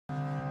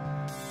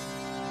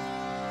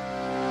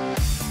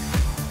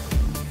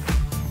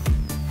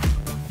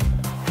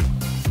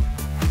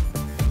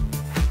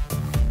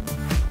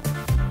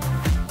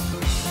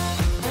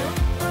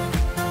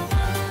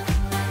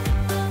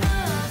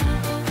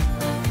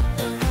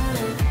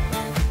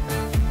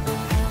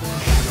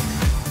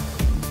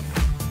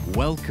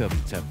Welcome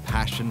to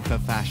Passion for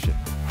Fashion.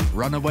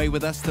 Run away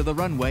with us to the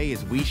runway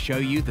as we show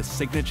you the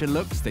signature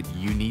looks that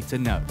you need to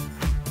know.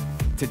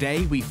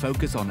 Today we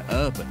focus on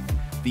urban,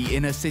 the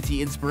inner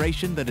city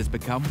inspiration that has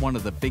become one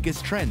of the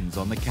biggest trends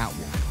on the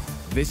catwalk.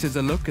 This is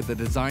a look at the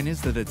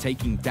designers that are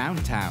taking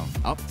downtown,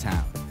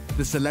 uptown,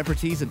 the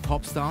celebrities and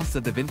pop stars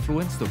that have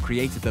influenced or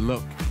created the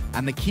look,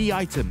 and the key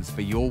items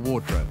for your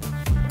wardrobe.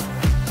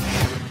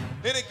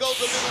 Then it goes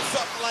a little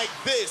something like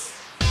this.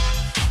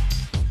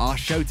 Our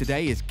show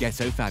today is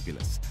Ghetto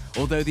Fabulous,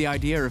 although the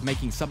idea of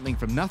making something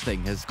from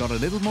nothing has got a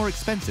little more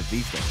expensive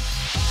these days.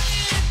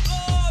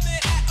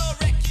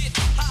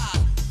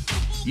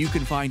 You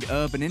can find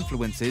urban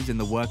influences in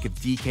the work of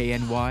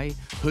DKNY,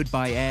 Hood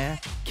by Air,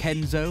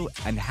 Kenzo,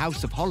 and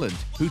House of Holland,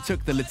 who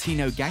took the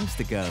Latino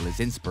gangster girl as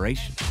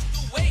inspiration.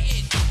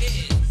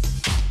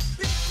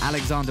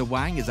 Alexander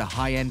Wang is a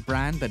high-end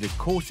brand that is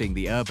courting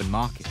the urban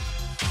market.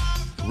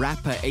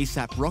 Rapper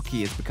A$AP Rocky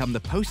has become the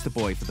poster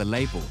boy for the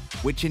label,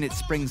 which in its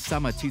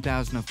Spring-Summer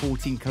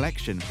 2014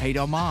 collection paid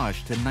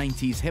homage to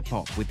 90s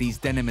hip-hop with these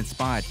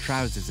denim-inspired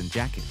trousers and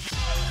jackets.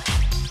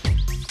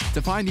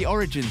 To find the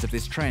origins of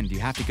this trend, you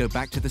have to go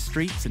back to the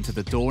streets and to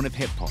the dawn of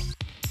hip-hop.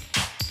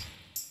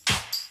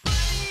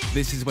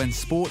 This is when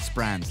sports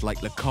brands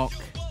like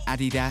Lacoste,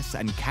 Adidas,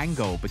 and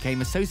Kangol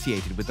became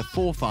associated with the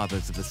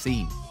forefathers of the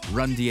scene,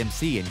 Run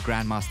DMC and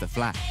Grandmaster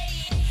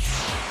Flash.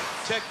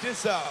 Check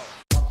this out.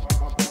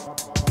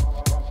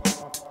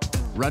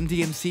 Run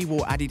DMC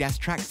wore Adidas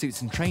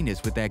tracksuits and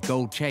trainers with their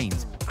gold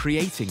chains,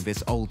 creating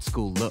this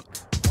old-school look.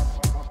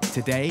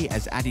 Today,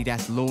 as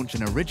Adidas launched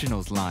an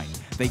Originals line,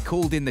 they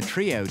called in the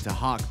trio to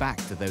hark back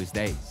to those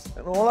days.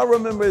 And all I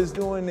remember is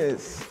doing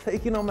this,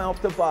 taking them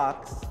out the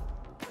box,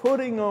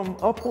 putting them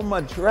up on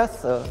my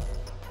dresser,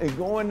 and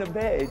going to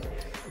bed,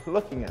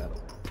 looking at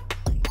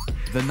them.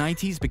 The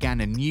 90s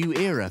began a new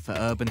era for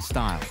urban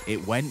style.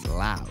 It went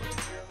loud.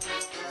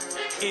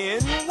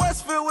 In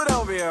West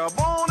Philadelphia,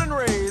 born and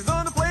raised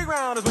on the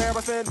playground is where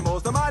I spent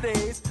most of my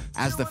days.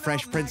 As the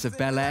Fresh Prince of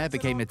Bel-Air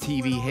became a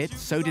TV hit,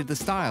 so did the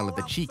style of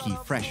the cheeky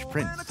Fresh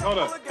Prince. Hold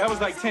up, that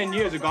was like 10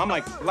 years ago. I'm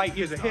like light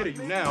years ahead of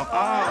you now.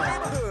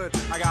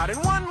 I got in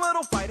one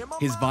little fight.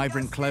 His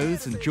vibrant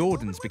clothes and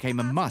Jordans became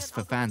a must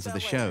for fans of the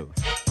show.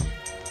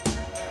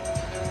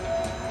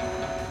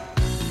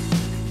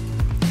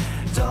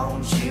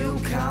 Don't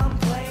you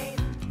complain.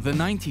 The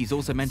 90s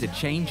also meant a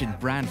change in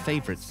brand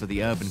favorites for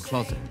the urban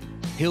closet.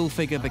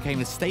 Hilfiger became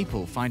a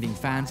staple, finding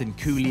fans in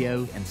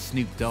Coolio and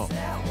Snoop Dogg.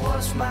 That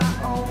was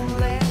my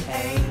only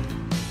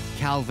aim.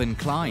 Calvin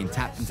Klein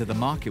tapped into the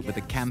market with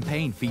a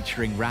campaign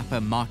featuring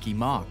rapper Marky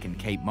Mark and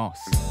Kate Moss.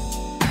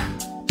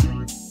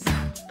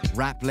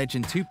 Rap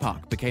legend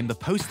Tupac became the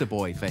poster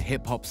boy for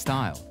hip-hop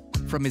style.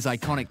 From his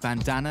iconic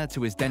bandana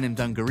to his denim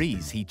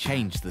dungarees, he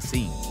changed the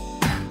scene.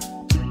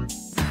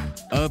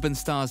 Urban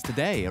stars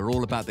today are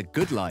all about the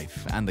good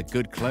life and the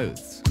good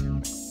clothes.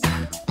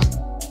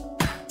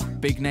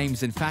 Big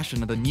names in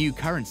fashion are the new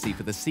currency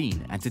for the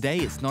scene, and today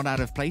it's not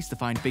out of place to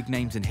find big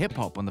names in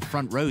hip-hop on the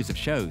front rows of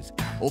shows,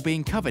 or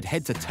being covered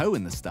head to toe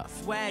in the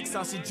stuff. Swag,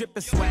 saucy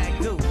drippin'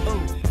 swag, ooh,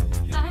 ooh.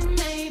 I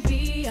may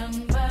be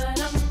young, but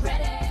I'm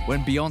ready.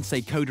 When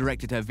Beyoncé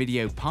co-directed her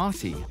video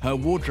Party, her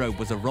wardrobe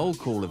was a roll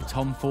call of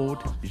Tom Ford,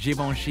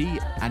 Givenchy,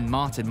 and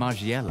Martin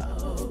Margiela.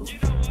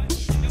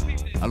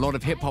 A lot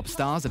of hip-hop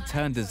stars have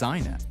turned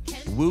designer.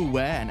 Wu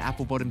Wear and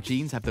apple-bottom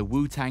jeans have the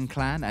Wu-Tang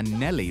Clan and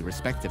Nelly,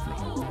 respectively.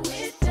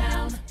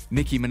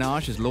 Nicki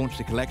Minaj has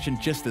launched a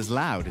collection just as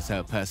loud as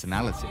her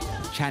personality.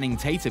 Channing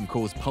Tatum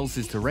caused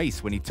pulses to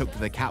race when he took to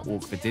the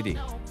catwalk for Diddy.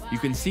 You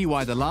can see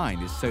why the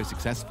line is so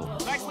successful.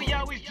 Like we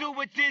always do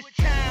at this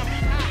time,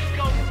 I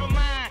go for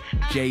mine.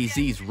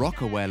 Jay-Z's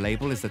Rockaware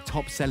label is the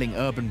top-selling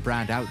urban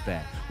brand out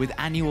there, with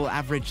annual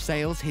average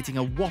sales hitting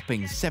a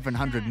whopping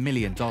 $700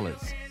 million.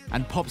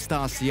 And pop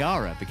star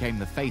Ciara became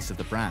the face of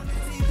the brand.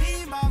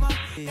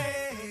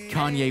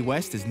 Kanye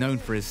West is known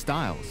for his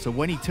style, so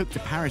when he took to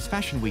Paris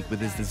Fashion Week with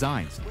his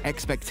designs,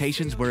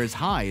 expectations were as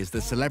high as the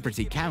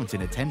celebrity count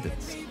in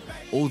attendance.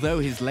 Although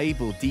his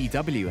label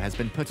DW has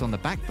been put on the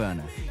back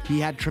burner, he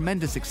had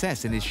tremendous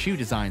success in his shoe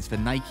designs for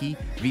Nike,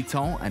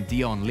 Vuitton, and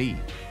Dion Lee.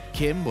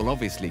 Kim will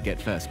obviously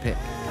get first pick.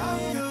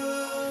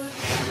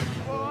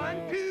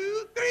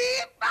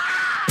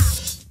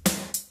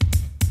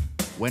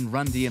 When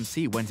Run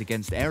DMC went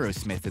against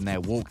Aerosmith in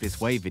their Walk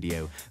This Way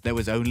video, there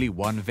was only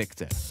one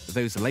victor,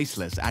 those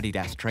laceless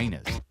Adidas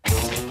trainers.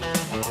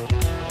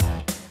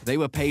 They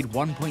were paid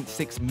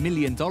 $1.6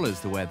 million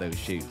to wear those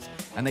shoes,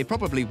 and they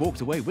probably walked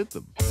away with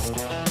them.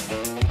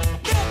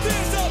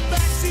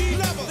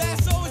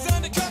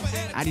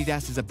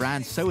 Adidas is a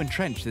brand so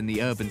entrenched in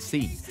the urban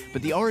scene,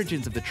 but the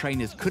origins of the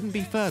trainers couldn't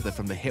be further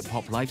from the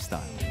hip-hop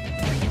lifestyle.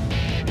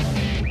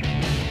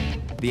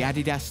 The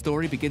Adidas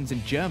story begins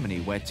in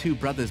Germany, where two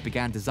brothers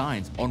began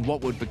designs on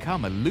what would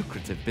become a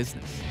lucrative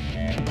business.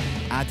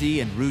 Adi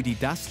and Rudi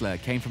Dassler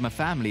came from a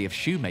family of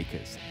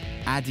shoemakers.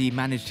 Adi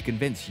managed to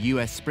convince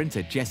US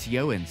sprinter Jesse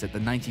Owens at the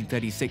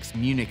 1936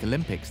 Munich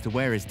Olympics to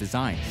wear his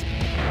designs.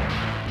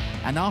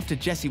 And after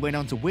Jesse went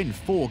on to win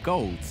 4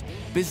 golds,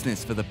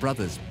 business for the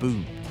brothers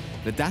boomed.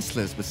 The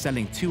Dasslers were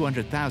selling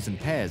 200,000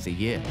 pairs a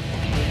year.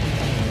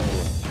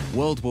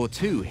 World War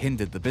II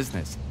hindered the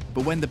business,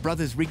 but when the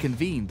brothers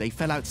reconvened, they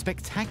fell out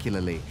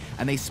spectacularly,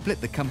 and they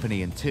split the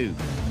company in two.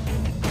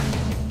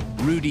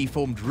 Rudy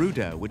formed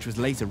Ruder, which was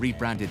later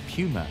rebranded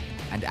Puma,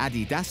 and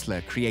Adi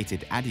Dassler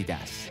created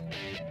Adidas.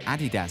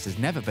 Adidas has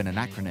never been an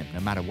acronym, no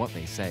matter what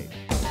they say.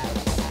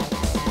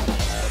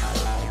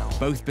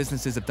 Both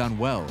businesses have done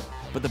well,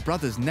 but the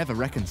brothers never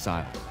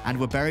reconciled and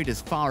were buried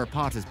as far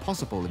apart as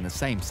possible in the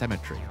same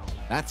cemetery.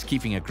 That's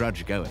keeping a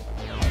grudge going.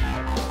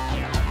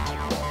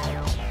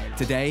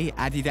 Today,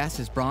 Adidas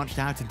has branched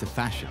out into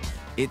fashion.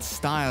 Its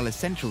Style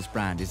Essentials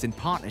brand is in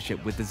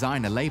partnership with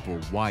designer label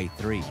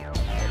Y3.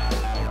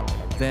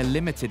 Their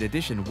limited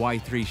edition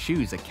Y3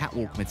 shoes are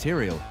catwalk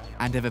material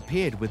and have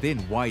appeared within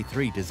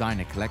Y3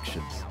 designer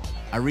collections.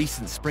 A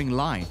recent spring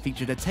line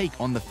featured a take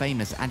on the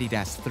famous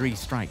Adidas 3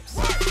 stripes.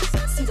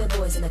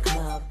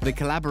 The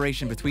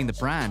collaboration between the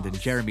brand and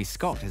Jeremy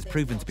Scott has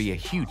proven to be a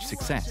huge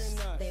success.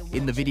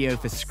 In the video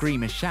for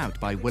Scream and Shout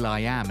by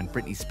will.i.am and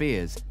Britney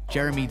Spears,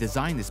 Jeremy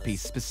designed this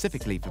piece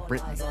specifically for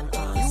Britney.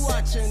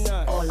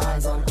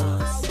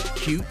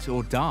 Cute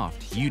or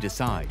daft, you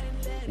decide.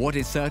 What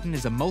is certain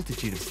is a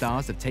multitude of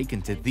stars have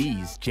taken to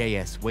these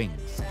JS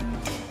wings.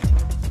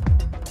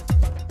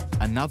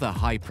 Another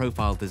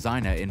high-profile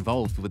designer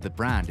involved with the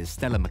brand is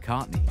Stella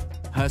McCartney.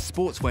 Her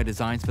sportswear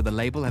designs for the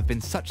label have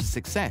been such a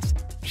success,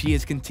 she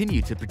has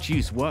continued to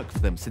produce work for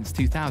them since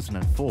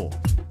 2004.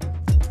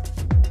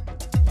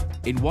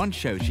 In one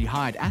show, she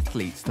hired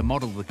athletes to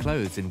model the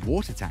clothes in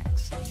water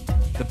tanks.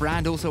 The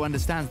brand also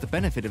understands the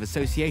benefit of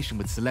association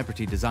with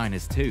celebrity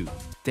designers too.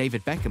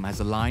 David Beckham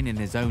has a line in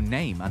his own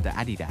name under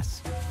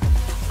Adidas.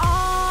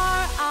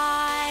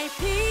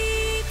 R.I.P.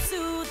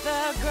 to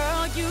the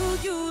girl you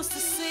used to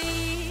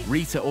see.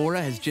 Rita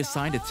Ora has just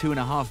signed a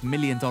 $2.5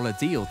 million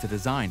deal to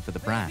design for the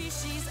brand.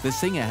 The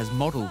singer has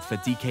modeled for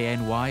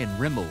DKNY and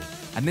Rimmel,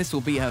 and this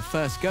will be her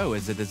first go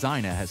as a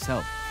designer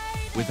herself.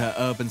 With her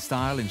urban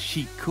style and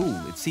chic cool,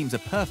 it seems a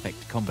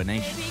perfect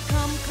combination. Baby,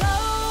 come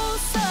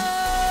closer.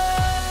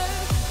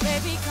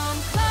 Baby,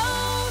 come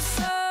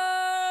closer.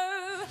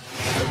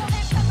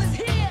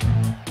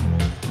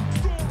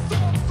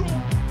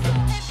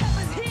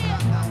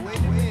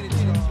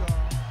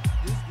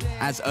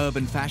 As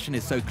urban fashion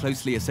is so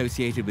closely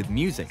associated with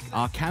music,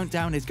 our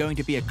countdown is going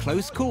to be a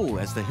close call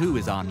as to who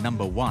is our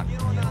number one.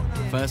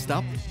 First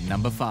up,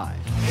 number 5.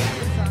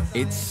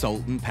 It's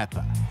Salt and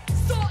Pepper.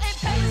 Salt and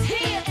pepper's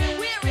here, and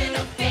we're in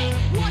effect.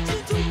 Want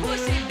you to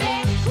push it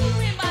back.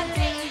 Cooling my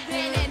day and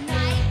then at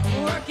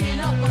night, working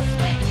up a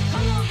sweat.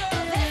 Come on,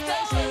 girl, let's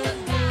go. Show the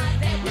guys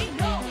that we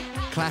know.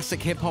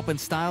 Classic hip-hop and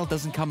style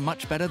doesn't come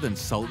much better than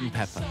Salt and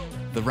Pepper.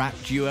 The rap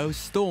duo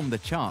stormed the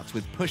charts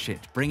with Push It,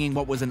 bringing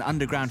what was an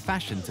underground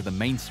fashion to the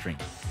mainstream.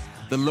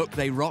 The look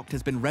they rocked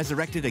has been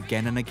resurrected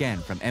again and again,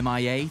 from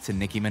MIA to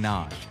Nicki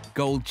Minaj.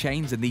 Gold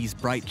chains and these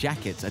bright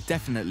jackets are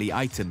definitely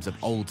items of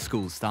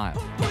old-school style.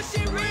 Push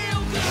it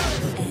real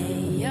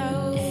good.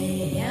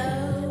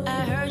 Ayo,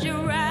 I heard you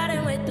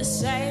riding with the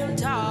same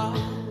talk.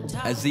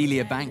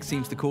 Azealia Banks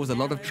seems to cause a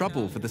lot of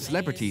trouble for the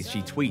celebrities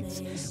she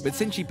tweets, but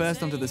since she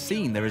burst onto the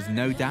scene, there is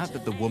no doubt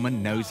that the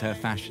woman knows her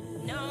fashion.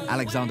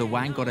 Alexander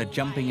Wang got her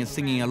jumping and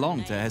singing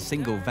along to her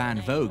single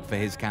Van Vogue for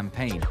his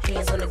campaign.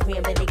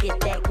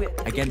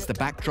 Against the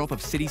backdrop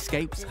of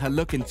cityscapes, her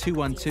look in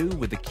 212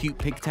 with the cute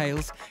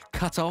pigtails,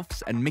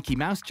 cut-offs and Mickey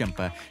Mouse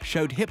jumper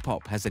showed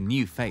hip-hop has a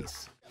new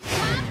face.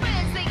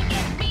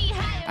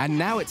 And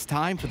now it's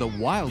time for the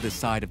wildest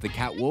side of the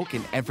catwalk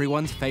in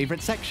everyone's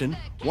favorite section,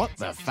 What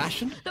the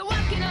Fashion?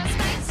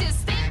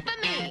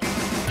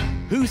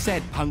 Who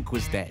said punk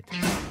was dead?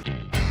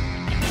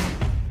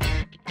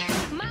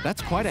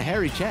 That's quite a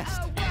hairy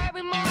chest.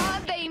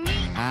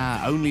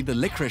 Ah, only the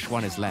licorice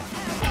one is left.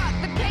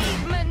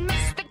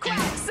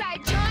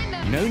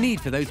 No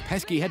need for those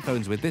pesky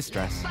headphones with this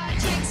dress.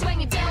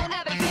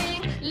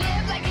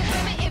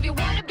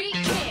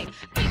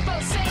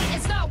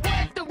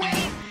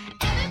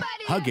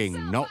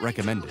 Hugging not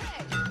recommended.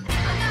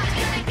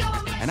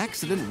 An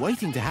accident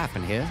waiting to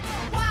happen here.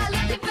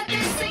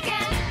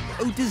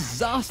 Oh,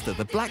 disaster!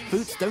 The black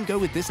boots don't go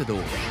with this at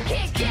all.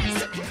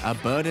 A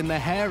bird in the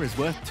hair is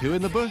worth 2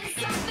 in the bush.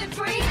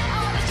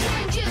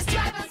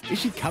 Is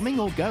she coming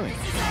or going?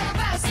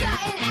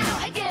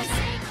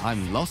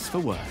 I'm lost for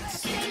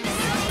words.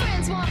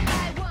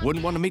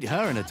 Wouldn't want to meet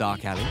her in a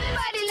dark alley.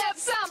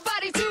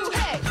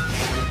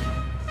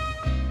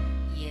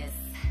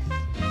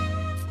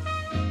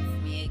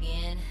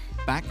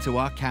 Back to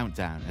our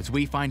countdown as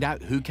we find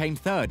out who came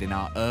third in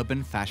our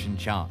urban fashion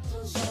chart.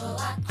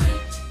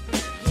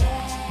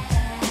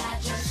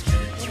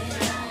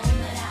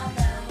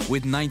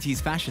 With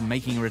 90s fashion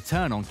making a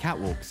return on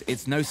catwalks,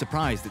 it's no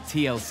surprise that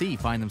TLC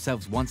find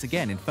themselves once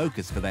again in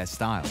focus for their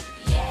style.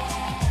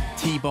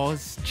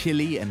 T-Boz,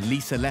 Chili and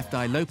Lisa Left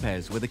Eye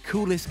Lopez were the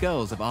coolest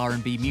girls of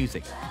R&B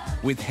music.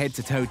 With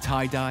head-to-toe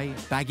tie-dye,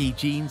 baggy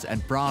jeans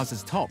and bras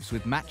as tops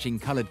with matching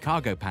colored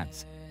cargo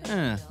pants.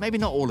 Maybe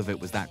not all of it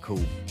was that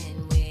cool.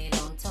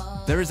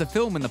 There is a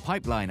film in the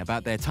pipeline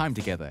about their time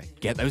together.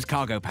 Get those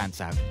cargo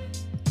pants out.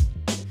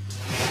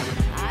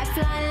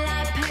 fly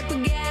like paper,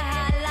 get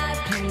high like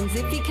planes.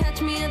 If you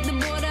catch me at the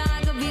border,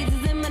 I got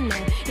visas in my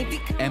name. If you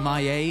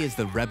MIA is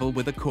the rebel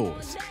with a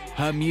cause.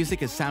 Her music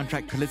has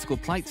soundtracked political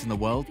plights in the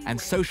world and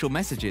social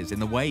messages in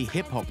the way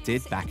hip-hop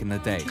did back in the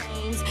day.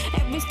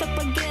 every step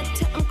I get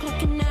to, I'm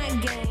clocking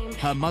that game.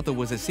 Her mother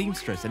was a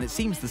seamstress, and it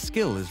seems the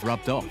skill has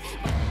rubbed off.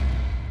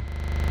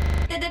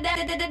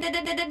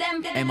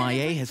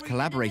 MIA has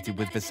collaborated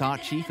with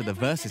Versace for the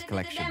Versus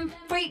collection,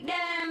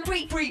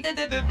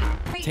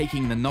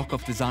 taking the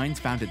knockoff designs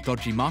found at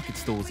dodgy market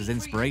stalls as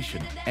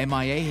inspiration.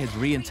 MIA has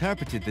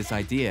reinterpreted this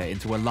idea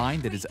into a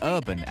line that is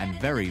urban and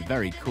very,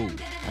 very cool.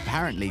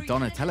 Apparently,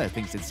 Donatella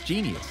thinks it's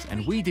genius,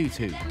 and we do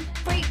too.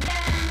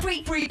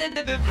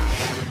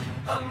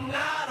 I'm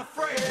not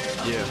afraid.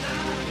 Yeah.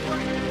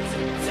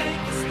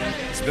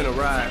 It's been a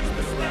ride.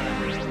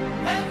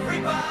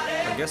 Everybody.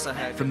 I guess I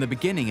had. From the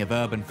beginning of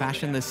urban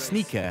fashion, the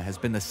sneaker has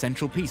been the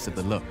central piece of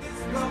the look.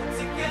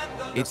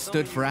 It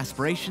stood for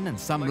aspiration, and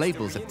some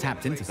labels have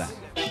tapped into that.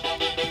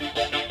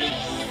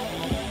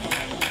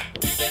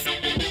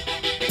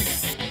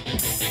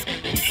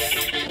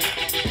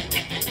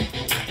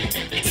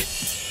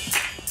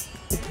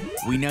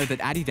 We know that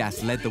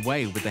Adidas led the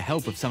way with the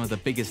help of some of the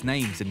biggest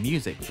names in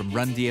music, from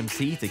Run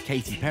DMC to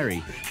Katy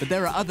Perry, but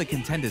there are other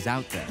contenders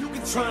out there. You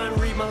can try and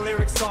read my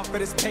lyrics off of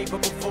this paper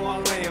before I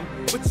lay 'em,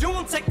 but you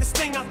won't take the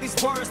sting out these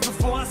words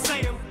before I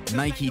say 'em.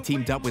 Nike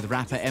teamed up with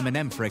rapper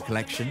Eminem for a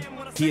collection.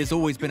 He has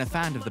always been a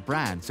fan of the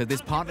brand, so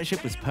this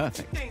partnership was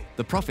perfect.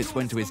 The profits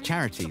went to his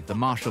charity, the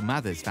Marshall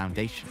Mathers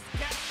Foundation.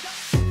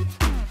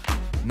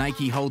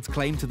 Nike holds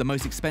claim to the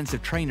most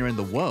expensive trainer in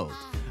the world.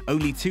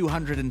 Only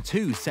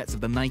 202 sets of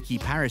the Nike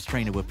Paris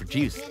trainer were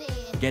produced.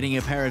 Getting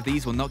a pair of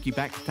these will knock you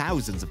back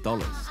thousands of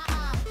dollars.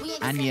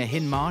 Anya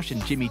Hinmarsh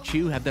and Jimmy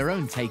Choo have their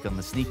own take on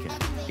the sneaker.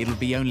 It'll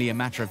be only a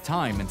matter of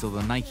time until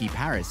the Nike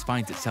Paris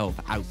finds itself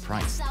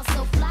outpriced.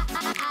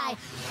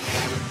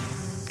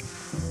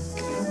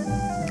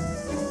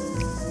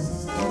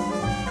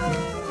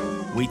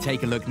 We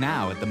take a look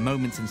now at the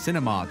moments in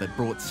cinema that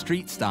brought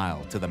street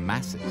style to the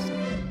masses.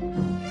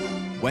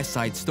 West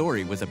Side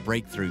Story was a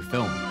breakthrough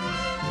film,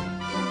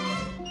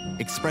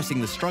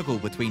 expressing the struggle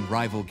between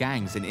rival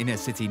gangs in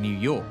inner-city New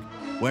York,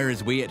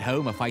 whereas we at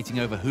home are fighting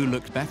over who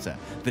looked better,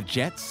 the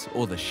Jets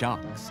or the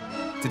Sharks.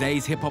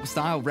 Today's hip-hop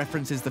style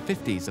references the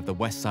 50s of the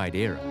West Side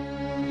era.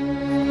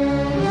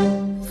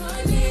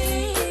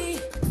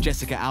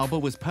 Jessica Alba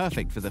was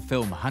perfect for the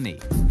film Honey.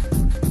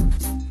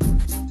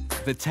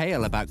 The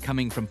tale about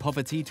coming from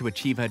poverty to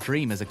achieve her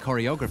dream as a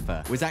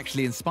choreographer was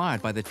actually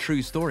inspired by the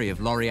true story of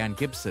Laurieann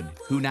Gibson,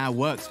 who now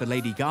works for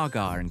Lady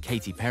Gaga and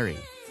Katy Perry.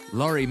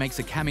 Laurie makes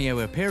a cameo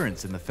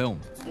appearance in the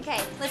film.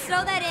 Okay, let's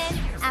throw that in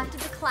after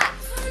the clap.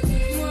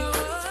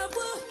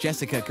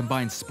 Jessica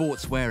combines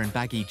sportswear and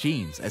baggy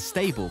jeans, a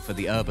staple for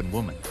the urban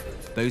woman.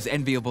 Those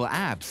enviable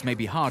abs may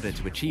be harder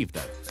to achieve,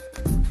 though.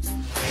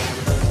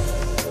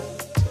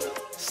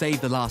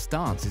 Save the Last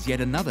Dance is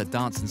yet another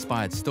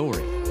dance-inspired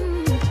story.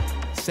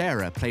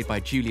 Sarah, played by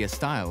Julia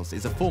Stiles,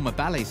 is a former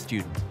ballet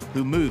student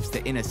who moves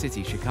to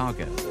inner-city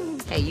Chicago.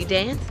 Hey, you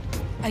dance?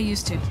 I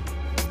used to.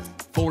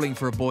 Falling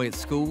for a boy at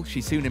school, she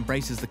soon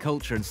embraces the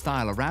culture and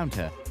style around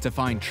her to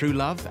find true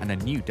love and a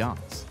new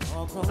dance.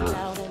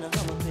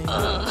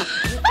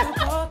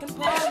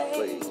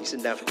 Wait, you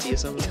sitting down for tea or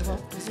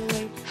something?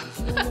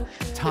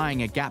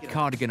 Tying a Gap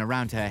cardigan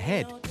around her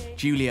head,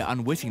 Julia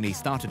unwittingly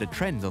started a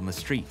trend on the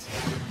street.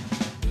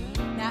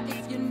 Now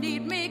if you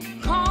need me,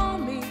 call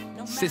me.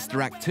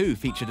 Sister Act 2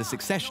 featured a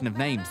succession of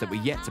names that were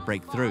yet to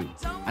break through,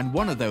 and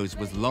one of those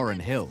was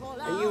Lauryn Hill.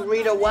 Are you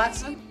Rita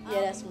Watson?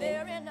 Yeah, that's me.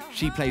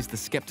 She plays the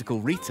skeptical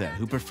Rita,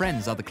 who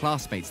befriends other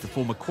classmates to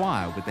form a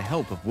choir with the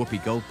help of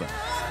Whoopi Goldberg.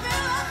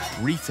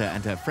 Rita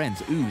and her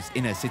friends ooze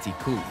inner city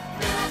cool.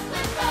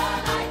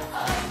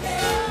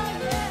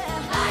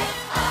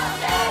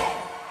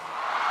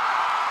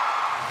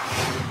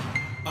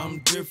 I'm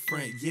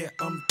different, yeah,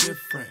 I'm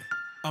different.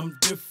 I'm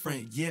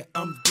different, yeah,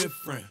 I'm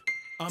different.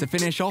 To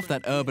finish off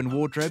that urban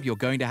wardrobe, you're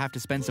going to have to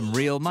spend some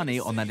real money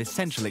on that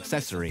essential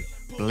accessory,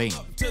 bling.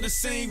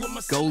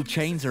 Gold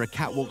chains are a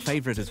catwalk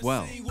favorite as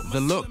well. The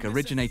look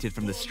originated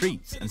from the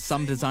streets, and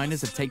some designers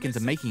have taken to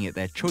making it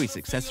their choice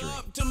accessory.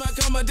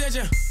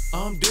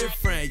 I'm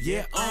different,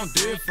 yeah, I'm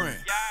different.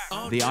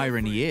 The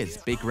irony is,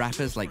 big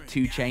rappers like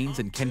 2 Chainz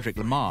and Kendrick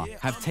Lamar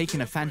have taken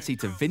a fancy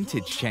to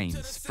vintage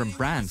chains from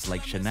brands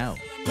like Chanel.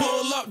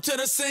 Pull up to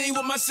the scene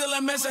with my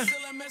ceiling missing.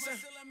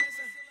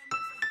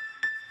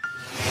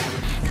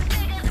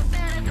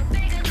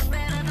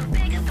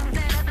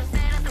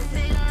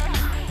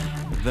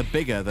 The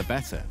bigger, the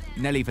better.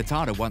 Nelly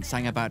Furtado once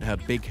sang about her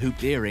big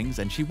hooped earrings,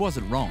 and she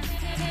wasn't wrong.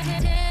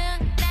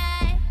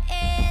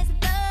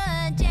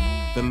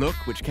 The look,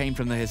 which came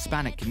from the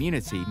Hispanic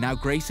community, now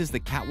graces the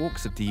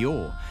catwalks of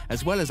Dior,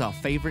 as well as our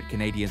favorite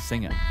Canadian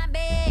singer.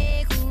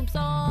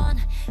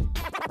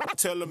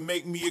 Tell her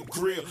make me a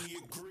grill.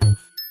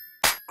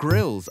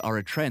 Grills are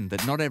a trend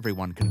that not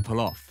everyone can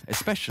pull off,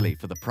 especially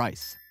for the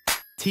price.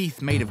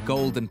 Teeth made of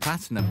gold and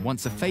platinum,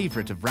 once a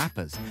favorite of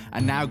rappers,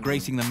 and now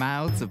gracing the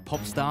mouths of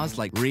pop stars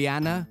like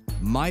Rihanna,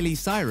 Miley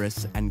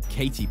Cyrus, and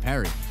Katy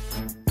Perry.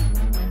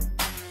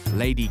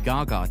 Lady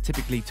Gaga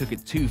typically took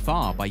it too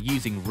far by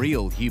using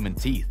real human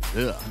teeth.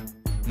 Ugh.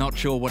 Not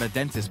sure what a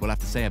dentist will have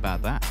to say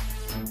about that.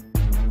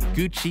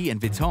 Gucci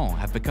and Vuitton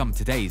have become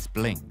today's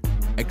bling.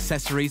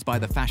 Accessories by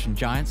the fashion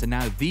giants are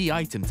now the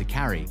item to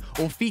carry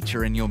or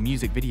feature in your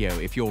music video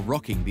if you're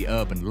rocking the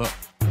urban look.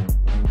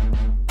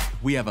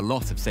 We have a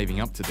lot of saving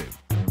up to do.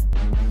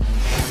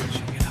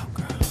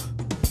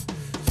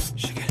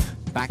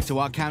 Back to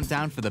our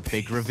countdown for the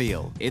big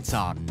reveal. It's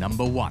our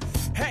number 1.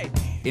 Hey!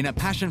 In a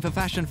passion for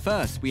fashion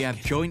first, we have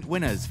joint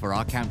winners for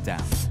our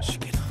countdown.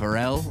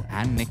 Pharrell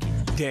and Nicki.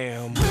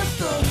 Damn. Look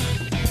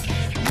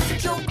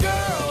at your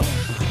girl.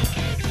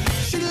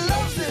 She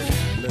loves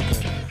it. Look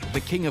at her.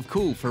 The king of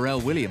cool,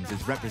 Pharrell Williams,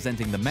 is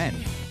representing the men,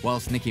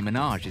 whilst Nicki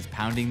Minaj is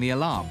pounding the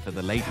alarm for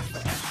the ladies.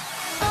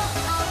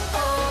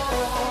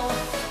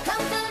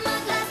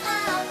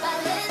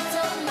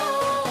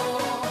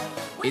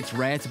 It's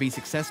rare to be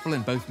successful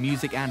in both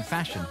music and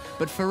fashion,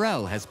 but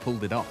Pharrell has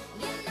pulled it off.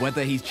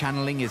 Whether he's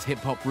channeling his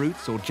hip-hop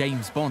roots or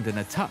James Bond in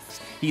a tux,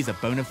 he's a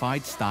bona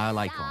fide style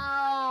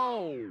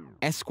icon.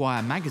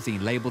 Esquire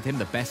magazine labeled him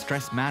the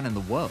best-dressed man in the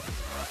world.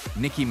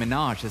 Nicki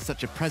Minaj has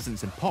such a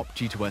presence in pop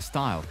due to her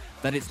style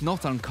that it's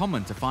not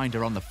uncommon to find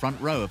her on the front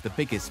row of the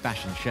biggest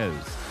fashion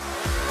shows.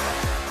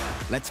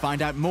 Let's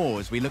find out more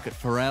as we look at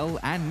Pharrell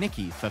and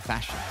Nicki for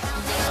fashion.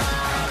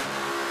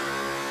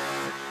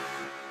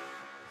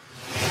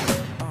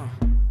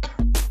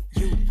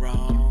 You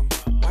wrong.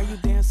 Why you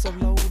dance so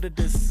low to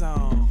this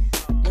song?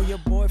 Where your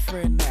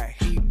boyfriend at?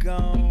 He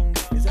gone.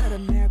 Is that a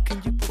nap?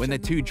 Can you put When the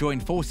two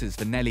joined forces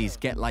for Nelly's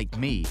Get Like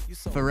Me,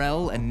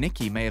 Pharrell and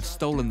Nicki may have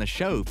stolen the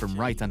show from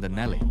right under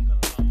Nelly.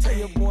 Tell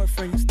your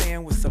boyfriend you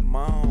staying with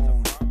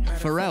Simone.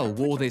 Pharrell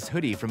wore this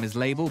hoodie from his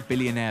label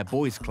Billionaire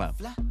Boys Club.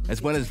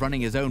 As well as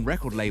running his own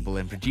record label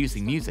and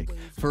producing music,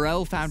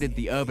 Pharrell founded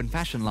the urban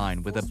fashion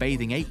line with a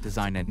bathing ape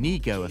designer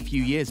Nigo a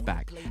few years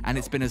back, and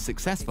it's been as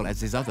successful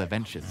as his other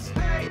ventures.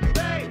 Hey,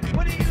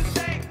 what do you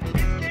think?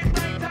 It's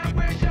night time,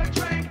 where's your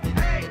drink?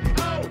 Hey,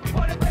 oh,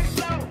 what a place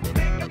slow.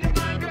 Make up your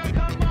mind, girl,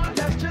 come on,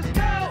 let's just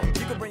go.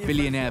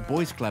 Billionaire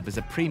Boys Club is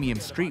a premium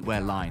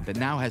streetwear line that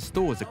now has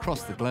stores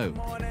across the globe.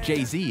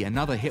 Jay-Z,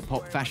 another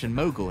hip-hop fashion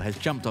mogul, has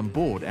jumped on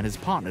board and has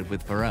partnered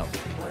with Pharrell.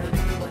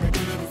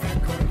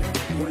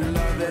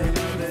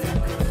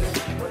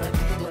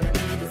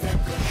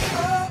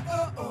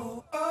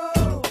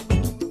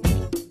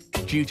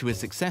 Due to his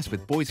success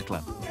with Boys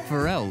Club,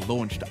 Pharrell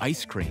launched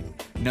Ice Cream.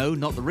 No,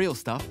 not the real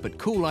stuff, but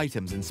cool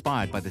items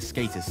inspired by the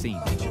skater scene.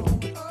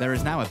 There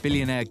is now a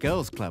Billionaire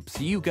Girls Club,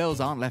 so you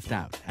girls aren't left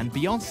out, and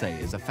Beyoncé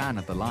is a fan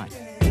of the line.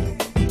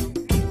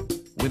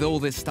 With all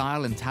this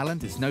style and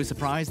talent, it's no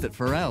surprise that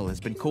Pharrell has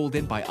been called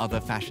in by other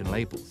fashion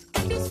labels.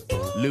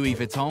 Louis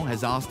Vuitton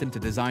has asked him to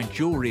design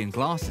jewelry and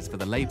glasses for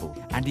the label,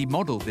 and he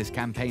modeled this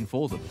campaign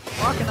for them.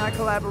 Mark and I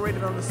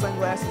collaborated on the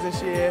sunglasses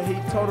this year. He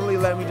totally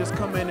let me just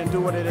come in and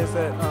do what it is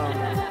that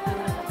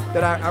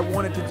I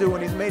wanted to do,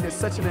 and he's made it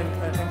such an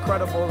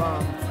incredible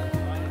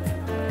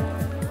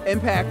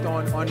impact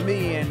on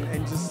me,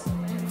 and just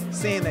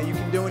seeing that you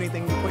can do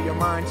anything you put your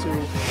mind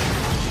to.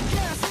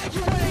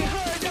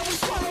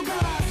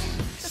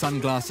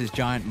 Sunglasses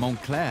giant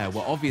Moncler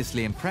were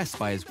obviously impressed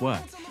by his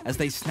work, as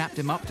they snapped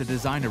him up to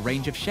design a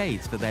range of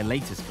shades for their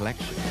latest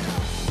collection.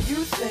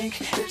 You think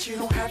that you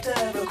don't have to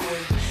ever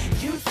quit.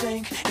 You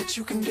think that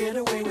you can get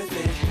away with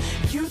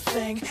it. You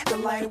think the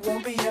light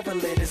won't be ever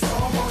lit. It's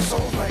almost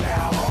over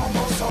now,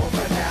 almost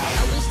over now.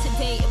 I wish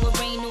today it would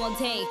rain all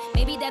day.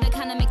 Maybe that'll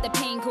kind of make the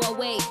pain go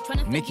away.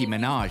 Nicki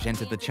Minaj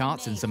entered the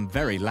charts in some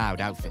very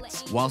loud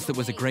outfits. Whilst it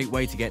was a great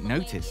way to get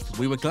noticed,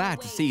 we were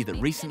glad to see that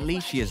recently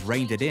she has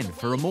reined it in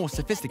for a more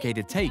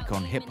sophisticated take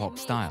on hip-hop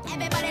style.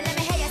 Everybody let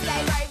me hear you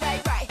say right.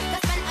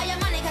 Let's spend all your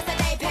money 'cause the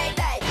day paid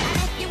late.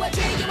 And if you a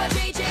G, you a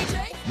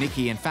G.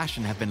 Nicki and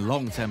fashion have been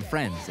long-term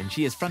friends, and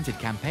she has fronted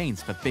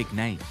campaigns for big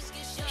names.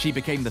 She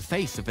became the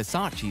face of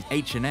Versace's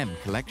H&M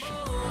collection.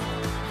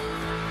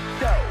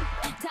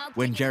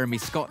 When Jeremy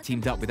Scott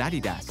teamed up with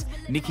Adidas,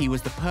 Nicki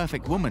was the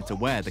perfect woman to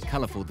wear the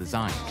colourful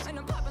designs.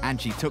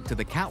 And she took to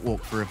the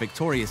catwalk for a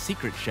Victoria's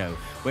Secret show,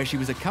 where she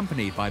was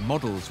accompanied by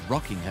models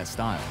rocking her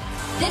style.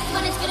 This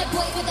one is for the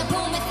boys with the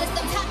booming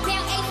system. Top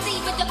down AC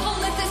with the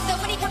booming system.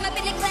 When he come up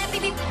in the club, he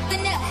be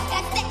f***ing up.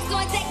 Got sex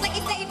on deck like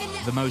he's saving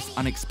up. The most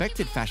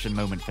unexpected fashion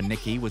moment for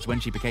Nicki was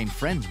when she became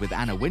friends with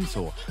Anna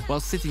Wintour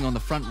while sitting on the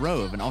front row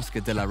of an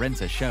Oscar de la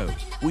Renta show.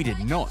 We did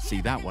not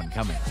see that one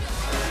coming.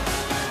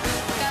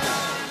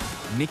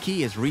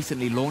 Nicki has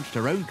recently launched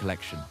her own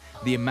collection,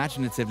 the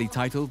imaginatively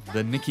titled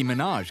The Nicki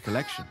Minaj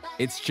Collection.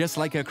 It's just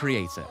like her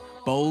creator,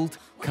 bold,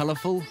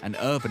 colourful, and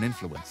urban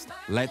influenced.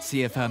 Let's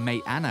see if her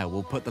mate Anna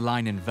will put the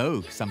line in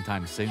vogue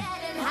sometime soon.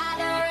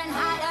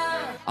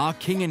 Our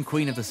king and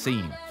queen of the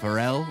scene,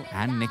 Pharrell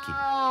and Nicki.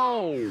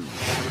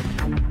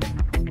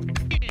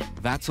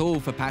 That's all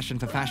for Passion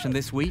for Fashion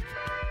this week.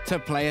 To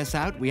play us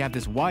out, we have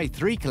this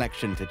Y3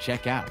 collection to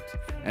check out.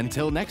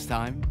 Until next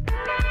time.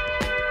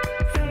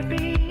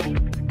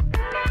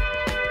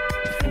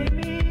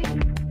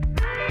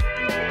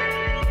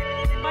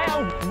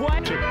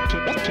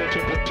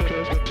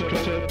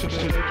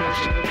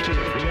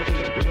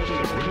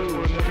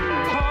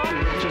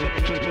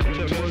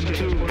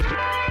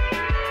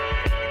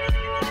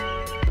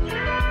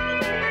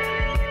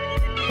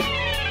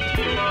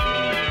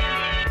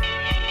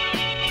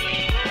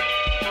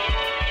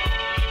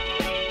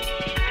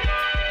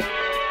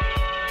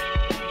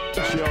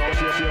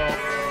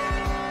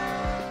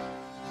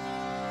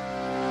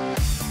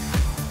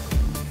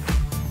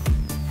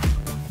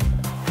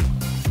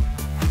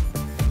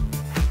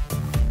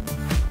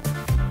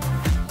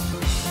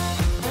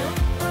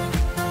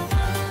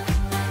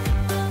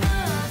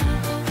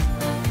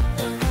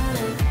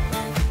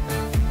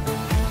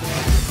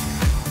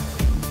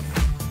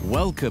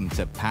 Welcome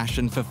to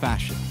Passion for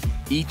Fashion.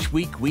 Each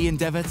week we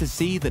endeavor to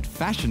see that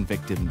fashion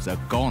victims are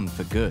gone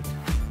for good.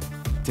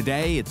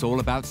 Today it's all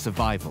about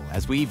survival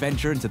as we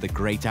venture into the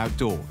great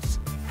outdoors.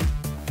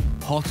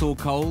 Hot or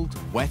cold,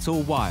 wet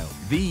or wild,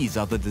 these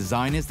are the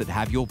designers that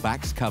have your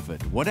backs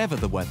covered, whatever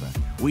the weather.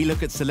 We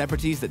look at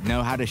celebrities that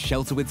know how to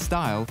shelter with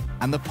style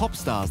and the pop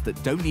stars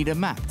that don't need a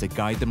map to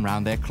guide them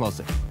round their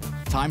closet.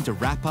 Time to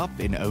wrap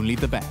up in only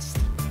the best.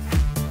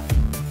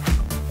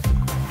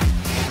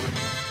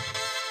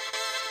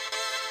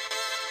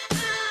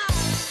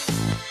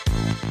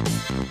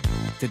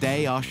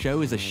 Today, our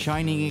show is a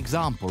shining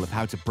example of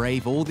how to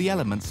brave all the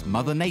elements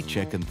Mother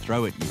Nature can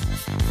throw at you.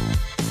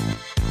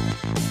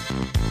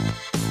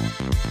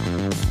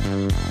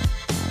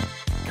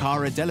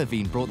 Cara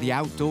Delevingne brought the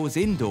outdoors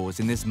indoors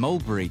in this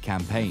Mulberry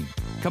campaign.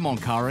 Come on,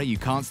 Cara, you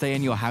can't stay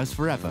in your house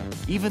forever,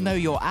 even though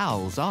your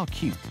owls are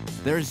cute.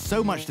 There is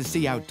so much to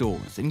see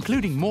outdoors,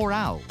 including more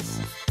owls.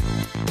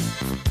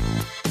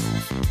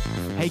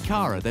 Hey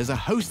Cara, there's a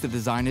host of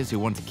designers who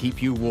want to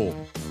keep you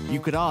warm. You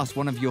could ask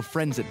one of your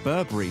friends at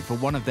Burberry for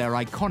one of their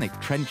iconic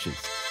trenches.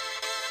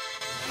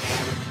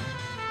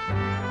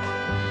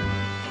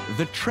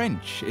 The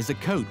trench is a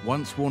coat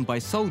once worn by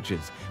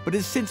soldiers, but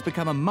has since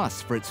become a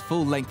must for its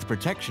full-length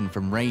protection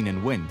from rain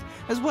and wind,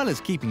 as well as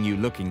keeping you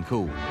looking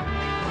cool.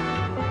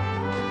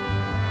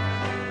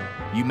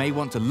 You may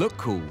want to look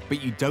cool,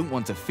 but you don't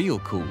want to feel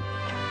cool.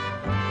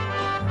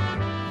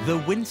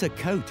 The winter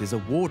coat is a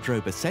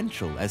wardrobe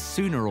essential, as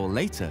sooner or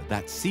later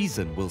that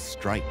season will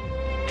strike.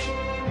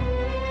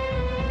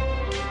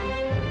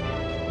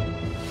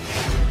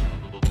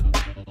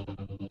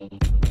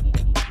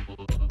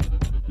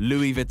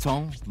 Louis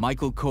Vuitton,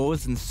 Michael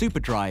Kors and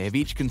Superdry have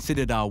each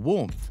considered our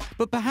warmth,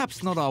 but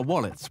perhaps not our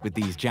wallets with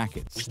these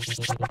jackets.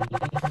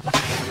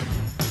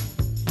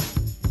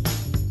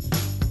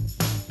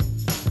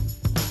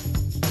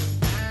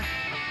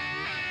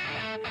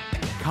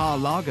 Karl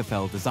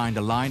Lagerfeld designed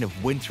a line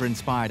of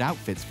winter-inspired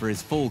outfits for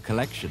his fall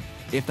collection.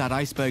 If that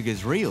iceberg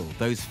is real,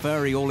 those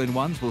furry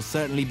all-in-ones will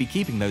certainly be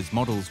keeping those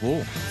models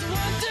warm. So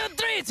 1, 2,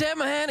 3, take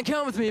my hand and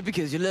come with me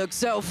because you look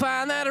so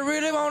fine that I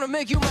really want to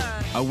make you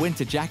mine. A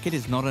winter jacket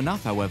is not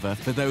enough, however,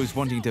 for those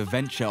wanting to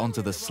venture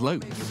onto the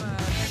slopes.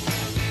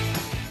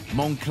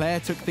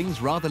 Moncler took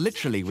things rather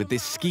literally with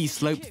this ski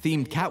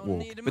slope-themed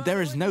catwalk, but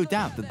there is no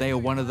doubt that they are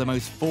one of the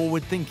most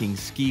forward-thinking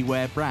ski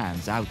wear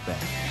brands out there.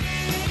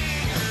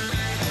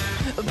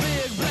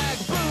 Big black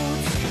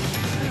boots,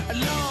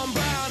 long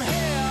brown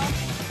hair.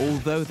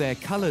 Although their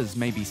colors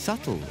may be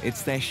subtle,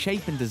 it's their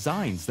shape and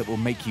designs that will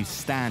make you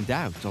stand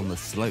out on the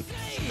slopes.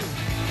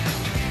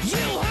 You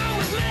home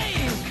with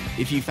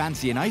me. If you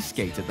fancy an ice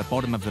skate at the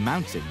bottom of the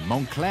mountain,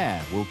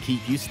 Moncler will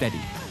keep you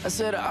steady. I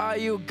said, are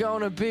you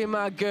gonna be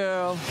my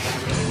girl?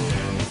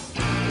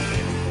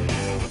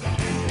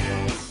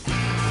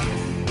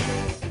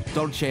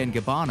 Dolce &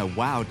 Gabbana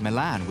wowed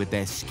Milan with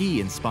their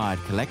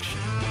ski-inspired collection.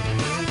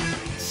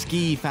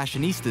 Ski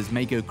fashionistas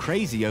may go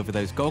crazy over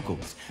those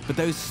goggles, but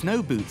those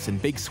snow boots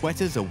and big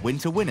sweaters are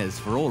winter winners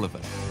for all of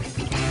us.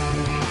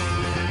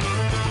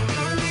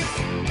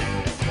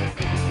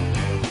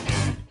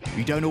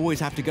 You don't always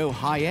have to go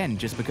high-end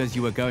just because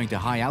you are going to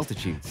high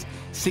altitudes.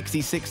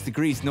 66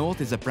 Degrees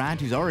North is a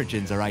brand whose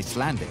origins are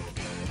Icelandic.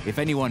 If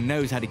anyone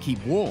knows how to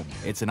keep warm,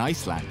 it's an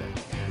Icelander.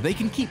 They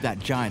can keep that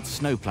giant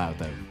snowplow,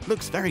 though.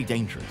 Looks very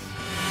dangerous.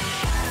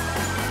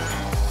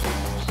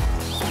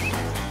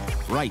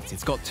 Right,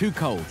 it's got too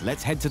cold.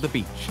 Let's head to the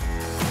beach.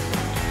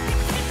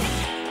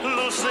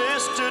 Little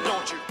sister,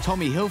 don't you?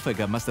 Tommy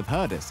Hilfiger must have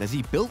heard us as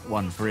he built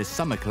one for his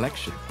summer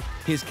collection.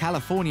 His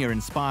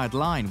California-inspired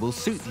line will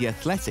suit the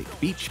athletic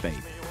beach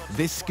babe.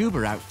 This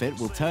scuba outfit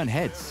will turn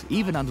heads,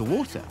 even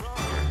underwater.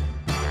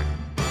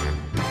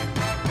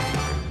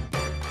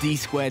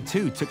 D-Squared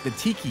 2 took the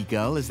Tiki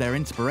Girl as their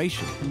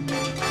inspiration.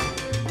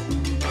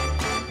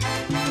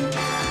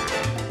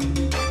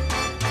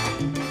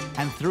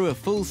 And threw a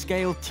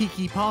full-scale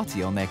tiki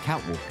party on their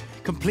catwalk,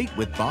 complete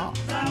with bar.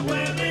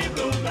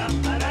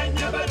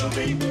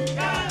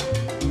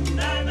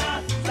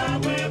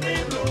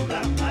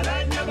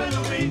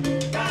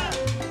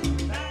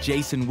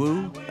 Jason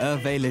Wu,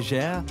 Hervé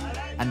Leger,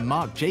 and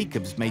Marc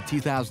Jacobs made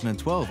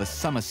 2012 a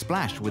summer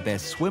splash with their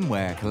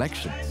swimwear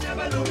collections. If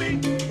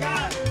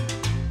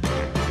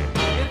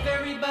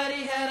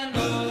everybody had an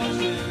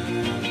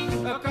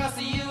ocean across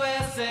the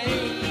USA,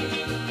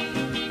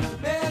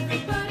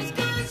 everybody's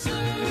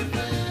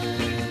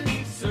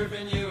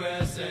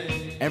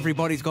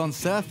Everybody's Gone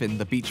Surfing,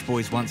 the Beach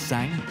Boys once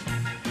sang.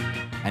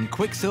 And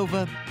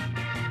Quicksilver,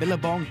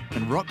 Billabong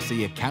and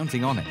Roxy are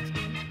counting on it.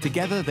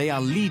 Together, they are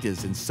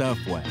leaders in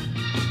surfwear.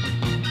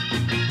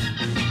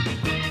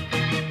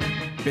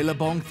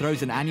 Billabong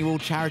throws an annual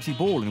charity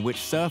ball in which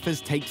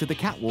surfers take to the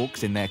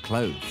catwalks in their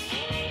clothes.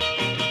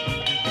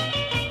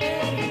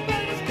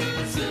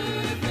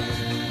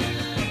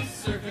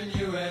 Surfing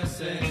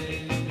USA.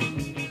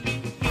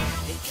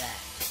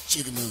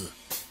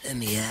 Let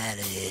me out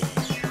of here.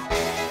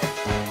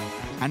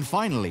 And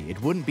finally,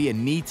 it wouldn't be a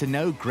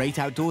need-to-know Great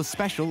Outdoors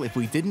special if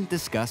we didn't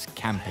discuss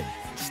camping.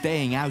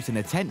 Staying out in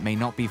a tent may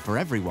not be for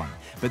everyone,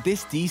 but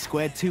this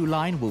D²2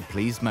 line will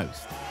please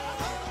most.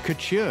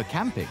 Couture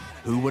camping,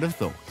 who would have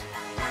thought?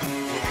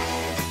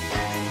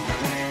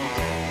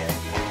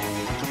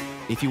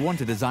 If you want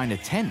to design a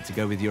tent to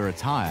go with your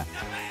attire,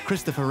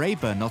 Christopher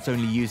Rayburn not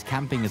only used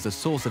camping as a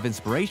source of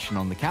inspiration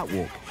on the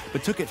catwalk,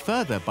 but took it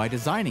further by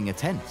designing a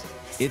tent.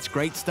 It's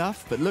great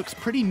stuff, but looks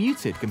pretty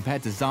muted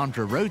compared to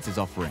Zandra Rhodes'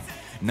 offering.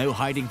 No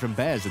hiding from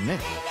bears in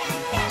this.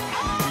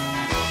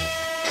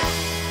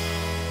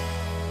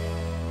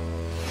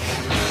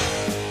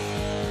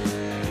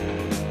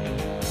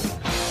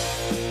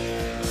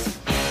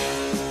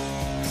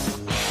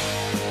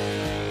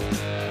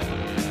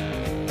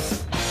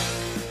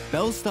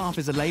 Belstaff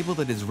is a label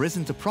that has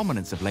risen to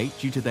prominence of late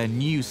due to their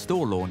new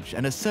store launch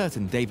and a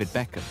certain David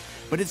Beckham,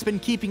 but it's been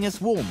keeping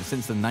us warm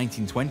since the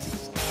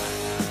 1920s.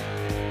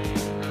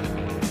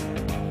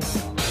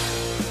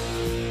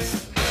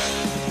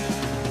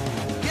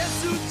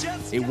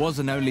 It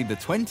wasn't only the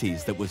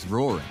 20s that was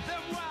roaring.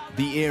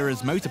 The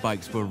era's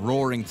motorbikes were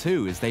roaring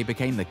too as they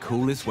became the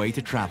coolest way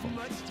to travel.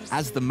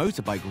 As the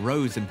motorbike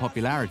rose in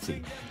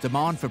popularity,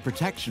 demand for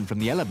protection from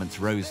the elements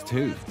rose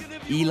too.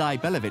 Eli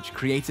Belovich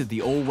created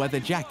the all-weather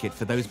jacket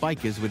for those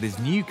bikers with his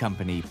new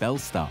company,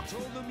 Belstaff.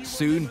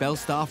 Soon,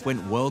 Belstaff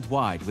went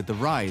worldwide with the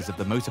rise of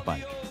the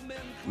motorbike.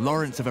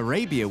 Lawrence of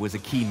Arabia was a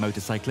keen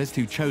motorcyclist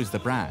who chose the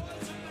brand.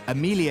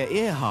 Amelia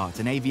Earhart,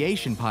 an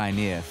aviation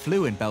pioneer,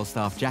 flew in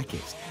Belstaff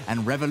jackets,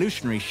 and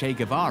revolutionary Che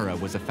Guevara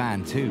was a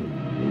fan too.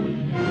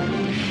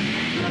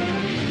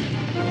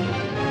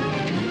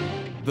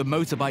 The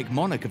motorbike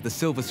monarch of the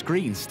silver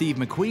screen, Steve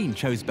McQueen,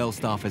 chose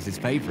Belstaff as his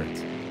favorite.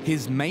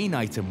 His main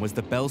item was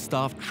the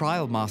Belstaff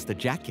Trial Master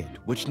jacket,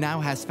 which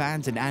now has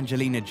fans in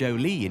Angelina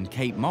Jolie and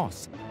Kate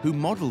Moss, who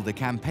modeled the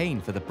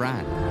campaign for the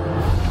brand.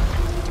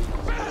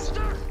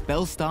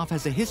 Belstaff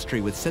has a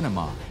history with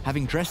cinema,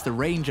 having dressed a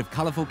range of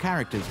colorful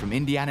characters from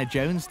Indiana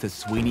Jones to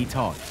Sweeney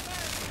Todd.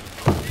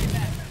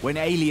 When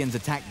aliens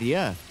attacked the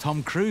Earth,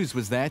 Tom Cruise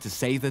was there to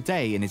save the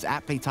day in his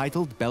aptly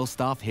titled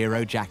Belstaff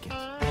Hero jacket.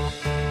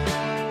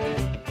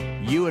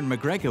 Ewan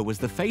McGregor was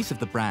the face of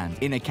the brand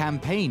in a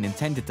campaign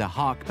intended to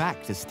hark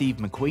back to Steve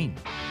McQueen.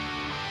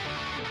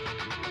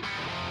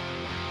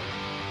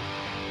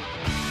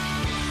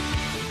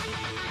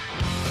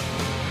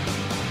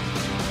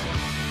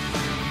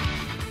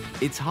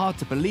 It's hard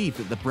to believe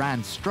that the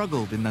brand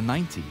struggled in the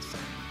 90s.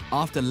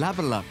 After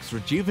Labalux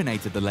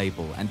rejuvenated the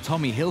label and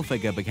Tommy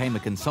Hilfiger became a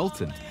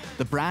consultant,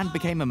 the brand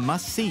became a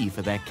must-see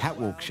for their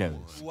catwalk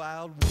shows.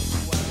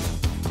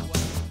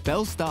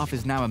 Belstaff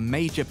is now a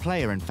major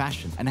player in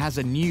fashion and has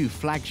a new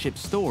flagship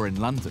store in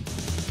London.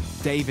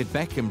 David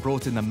Beckham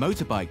brought in the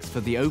motorbikes for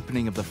the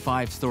opening of the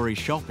 5-story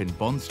shop in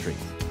Bond Street.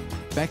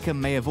 Beckham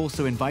may have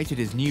also invited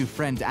his new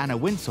friend Anna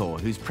Wintour,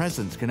 whose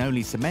presence can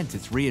only cement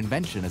its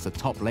reinvention as a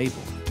top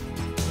label.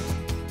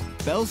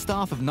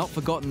 Belstaff have not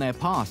forgotten their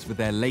past with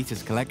their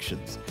latest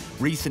collections.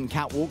 Recent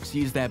catwalks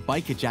use their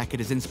biker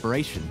jacket as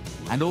inspiration,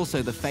 and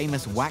also the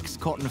famous waxed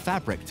cotton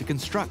fabric to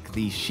construct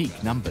these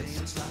chic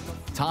numbers.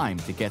 Time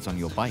to get on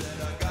your bike.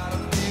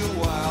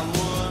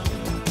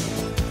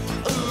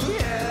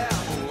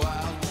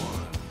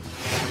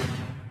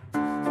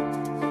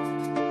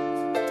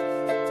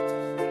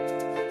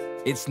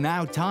 It's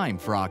now time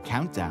for our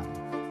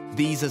countdown.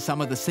 These are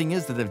some of the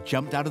singers that have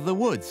jumped out of the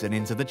woods and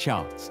into the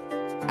charts.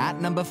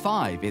 At number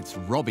 5, it's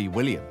Robbie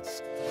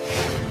Williams.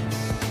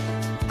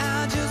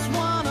 I just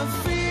wanna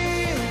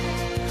feel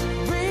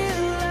real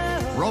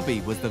love.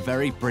 Robbie was the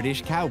very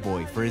British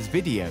cowboy for his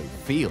video,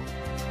 Feel.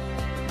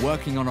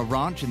 Working on a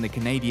ranch in the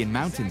Canadian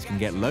mountains can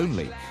get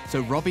lonely, so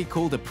Robbie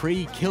called a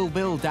pre-Kill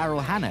Bill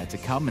Daryl Hannah to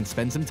come and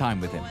spend some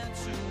time with him.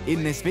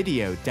 In this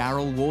video,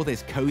 Daryl wore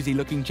this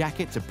cozy-looking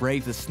jacket to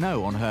brave the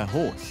snow on her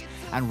horse,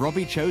 and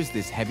Robbie chose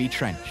this heavy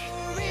trench.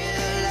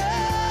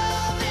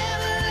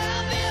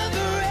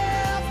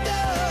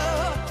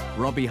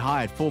 Robbie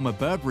hired former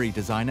Burberry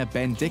designer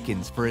Ben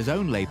Dickens for his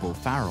own label,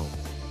 Farrell.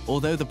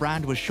 Although the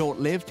brand was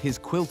short-lived, his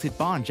quilted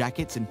barn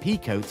jackets and pea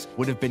coats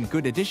would have been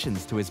good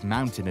additions to his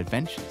mountain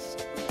adventures.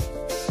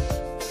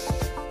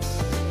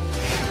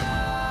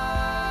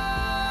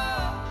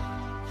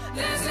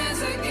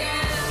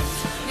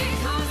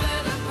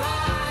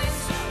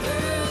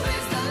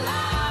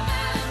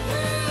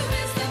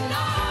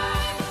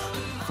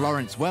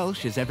 Florence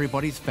Welch is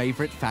everybody's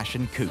favorite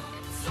fashion kook.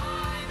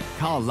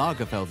 Karl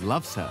Lagerfeld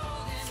loves her.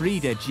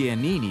 Frida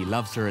Giannini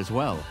loves her as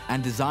well,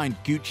 and designed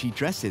Gucci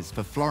dresses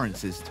for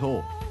Florence's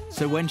tour.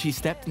 So when she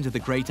stepped into the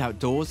great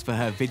outdoors for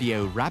her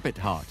video Rabbit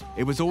Heart,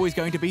 it was always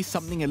going to be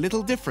something a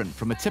little different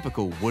from a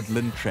typical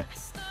woodland trip.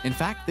 In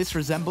fact, this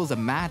resembles a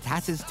Mad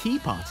Hatter's tea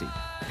party.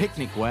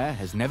 Picnic wear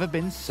has never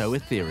been so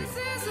ethereal.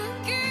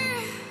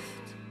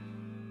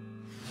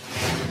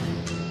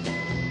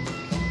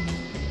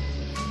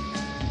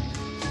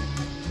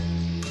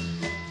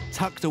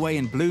 Tucked away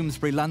in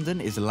Bloomsbury, London,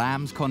 is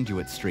Lamb's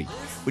Conduit Street,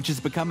 which has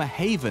become a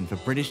haven for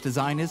British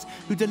designers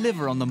who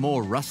deliver on the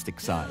more rustic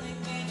side.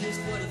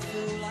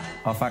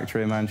 Our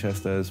factory in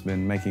Manchester has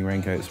been making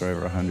raincoats for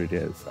over 100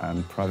 years,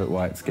 and Private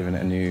White's given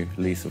it a new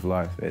lease of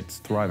life. It's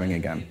thriving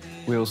again.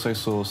 We also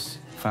source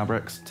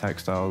fabrics,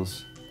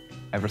 textiles,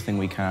 everything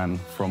we can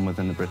from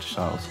within the British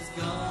Isles.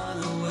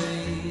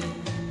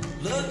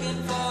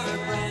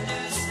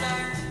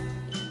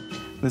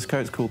 This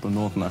coat's called the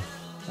Northerner.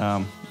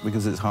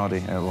 Because it's hardy,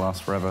 it'll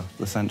last forever,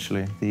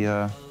 essentially.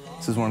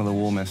 This is one of the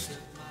warmest,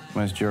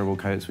 most durable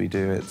coats we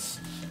do.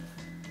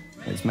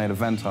 It's made of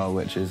Ventile,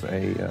 which is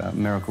a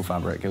miracle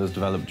fabric. It was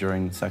developed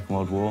during the Second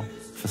World War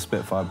for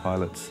Spitfire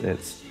pilots.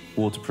 It's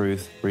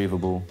waterproof,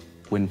 breathable,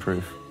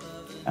 windproof,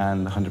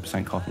 and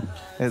 100% cotton.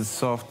 It's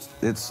soft,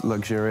 it's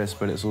luxurious,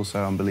 but it's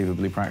also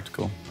unbelievably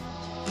practical.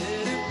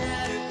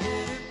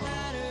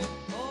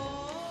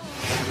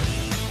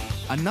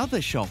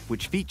 Another shop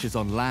which features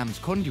on Lamb's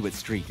Conduit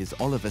Street is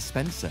Oliver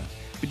Spencer,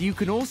 but you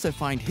can also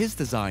find his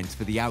designs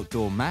for the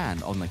outdoor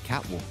man on the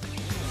catwalk.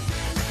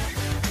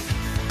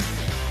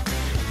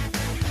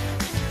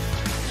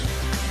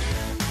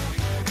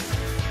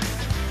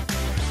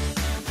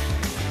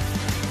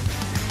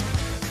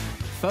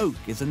 Folk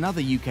is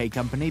another UK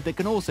company that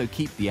can also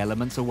keep the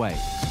elements away.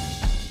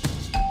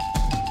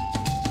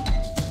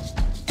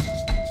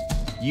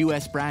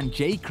 US brand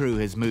J. Crew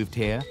has moved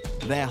here.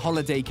 Their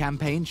holiday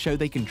campaigns show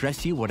they can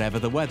dress you whatever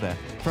the weather,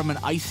 from an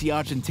icy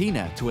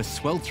Argentina to a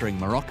sweltering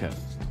Morocco.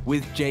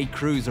 With J.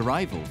 Crew's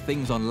arrival,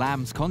 things on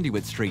Lamb's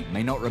Conduit Street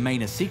may not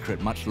remain a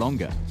secret much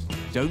longer.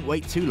 Don't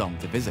wait too long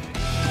to visit.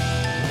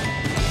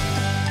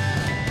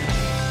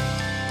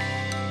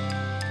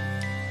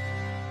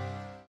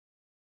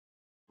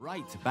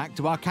 Right, back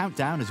to our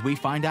countdown as we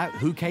find out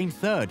who came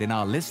third in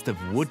our list of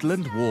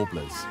woodland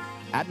warblers.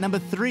 At number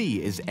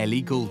 3 is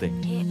Ellie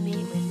Goulding. Hit me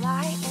with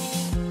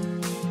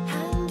lightning,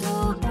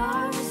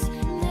 handlebars,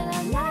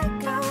 let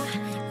go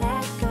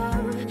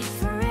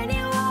for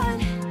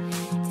anyone.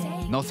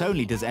 Not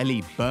only does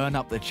Ellie burn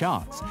up the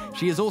charts,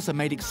 she has also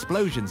made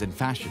explosions in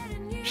fashion.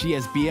 She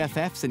has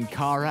BFFs in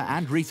Cara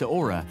and Rita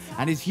Ora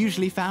and is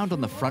usually found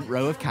on the front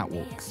row of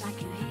catwalks.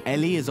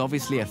 Ellie is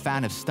obviously a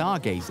fan of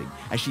stargazing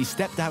as she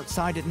stepped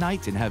outside at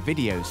night in her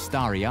video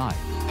Starry Eye.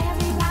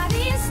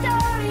 Everybody's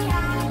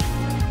starry-eyed,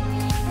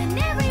 and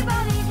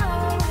everybody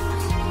knows.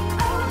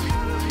 Oh,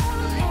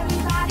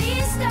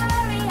 everybody's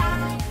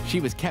starry-eyed. She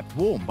was kept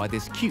warm by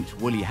this cute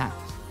woolly hat,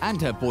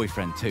 and her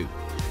boyfriend too.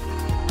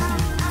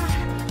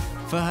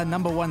 For her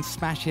 #1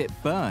 smash hit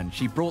Burn,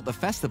 she brought the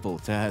festival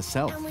to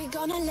herself. And we're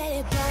gonna let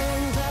it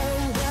burn,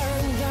 burn,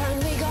 burn, burn.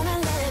 We're gonna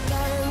let it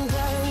burn,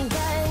 burn,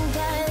 burn,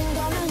 burn.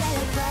 Gonna let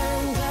it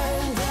burn,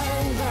 burn,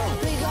 burn, burn.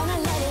 We're gonna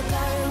let it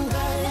burn,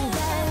 burn,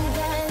 burn,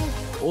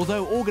 burn.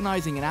 Although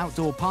organising an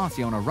outdoor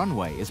party on a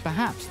runway is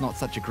perhaps not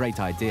such a great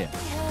idea.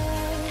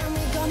 And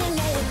we're gonna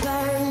let it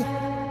burn.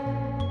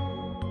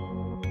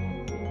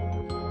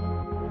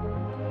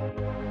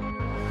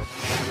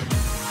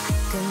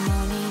 Good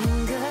morning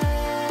and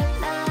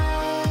good night.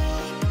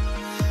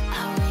 I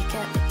wake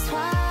up at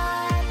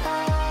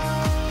twilight.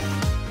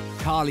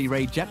 Carly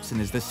Rae Jepsen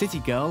is the city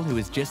girl who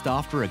is just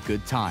after a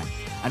good time.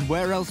 And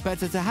where else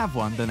better to have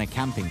one than a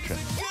camping trip?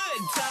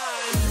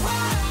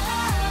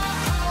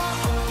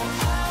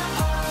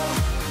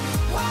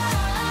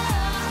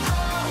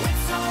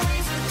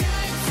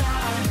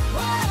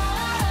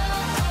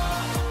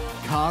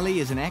 Carly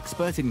is an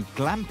expert in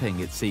glamping,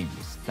 it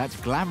seems. That's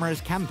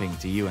glamorous camping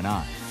to you and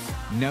I.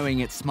 Knowing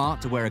it's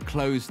smart to wear a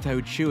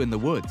closed-toed shoe in the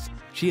woods,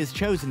 she has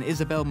chosen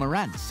Isabel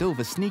Marant's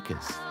silver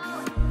sneakers.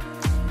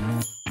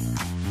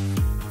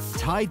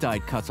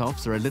 Tie-dyed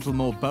cutoffs are a little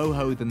more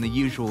boho than the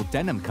usual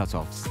denim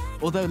cutoffs,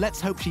 although let's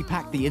hope she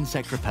packed the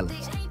insect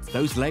repellent.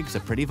 Those legs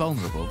are pretty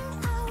vulnerable.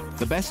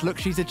 The best look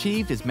she's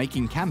achieved is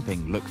making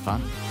camping look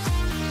fun.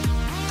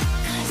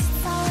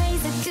 It's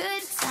always a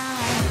good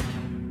time.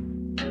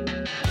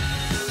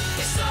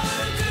 It's so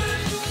good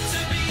to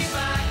be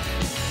back.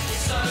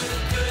 It's so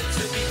good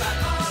to be back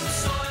on the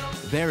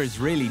soil. There is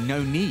really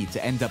no need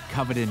to end up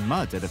covered in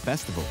mud at a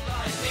festival.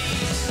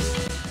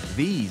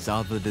 These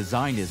are the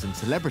designers and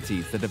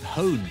celebrities that have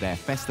honed their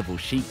festival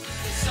chic.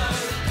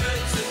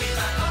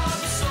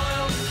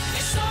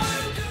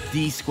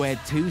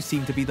 D2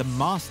 seem to be the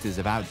masters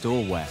of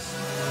outdoor wear.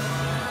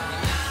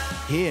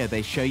 Here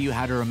they show you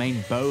how to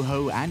remain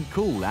boho and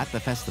cool at the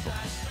festival.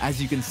 As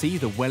you can see,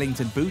 the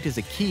Wellington boot is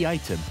a key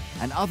item,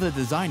 and other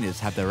designers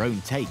have their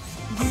own take.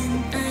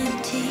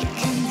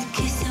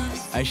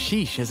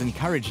 Ashish has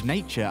encouraged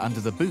nature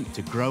under the boot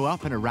to grow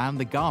up and around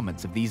the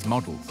garments of these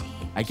models.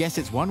 I guess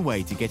it's one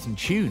way to get in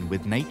tune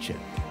with nature.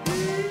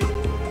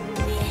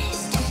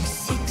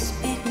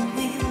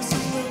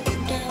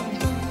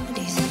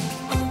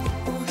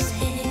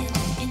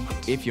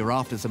 If you're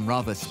after some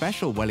rather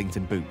special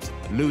Wellington boots,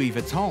 Louis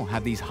Vuitton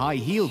have these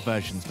high-heeled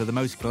versions for the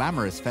most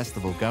glamorous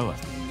festival goer.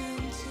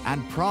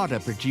 And Prada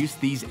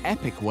produced these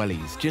epic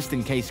wellies just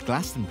in case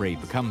Glastonbury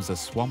becomes a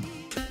swamp.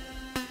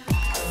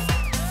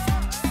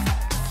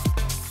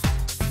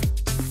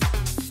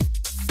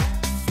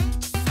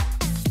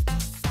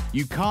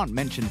 You can't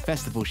mention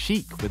festival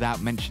chic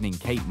without mentioning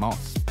Kate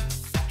Moss.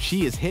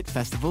 She has hit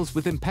festivals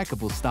with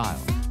impeccable style.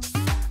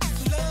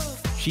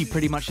 She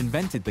pretty much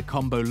invented the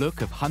combo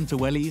look of hunter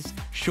wellies,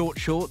 short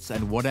shorts,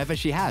 and whatever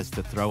she has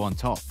to throw on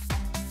top.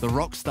 The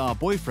rock star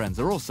boyfriends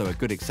are also a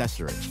good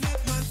accessory.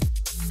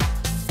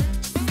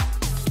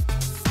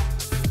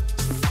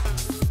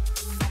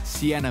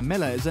 Sienna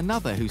Miller is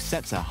another who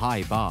sets a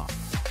high bar.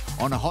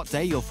 On a hot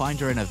day, you'll find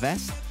her in a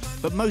vest,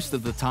 but most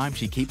of the time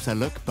she keeps her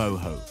look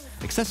boho,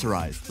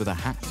 accessorized with a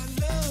hat.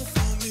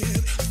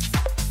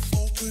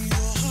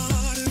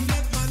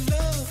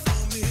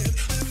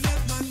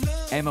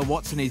 Emma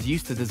Watson is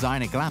used to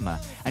designer glamour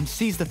and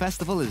sees the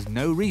festival as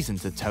no reason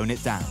to tone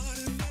it down.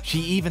 She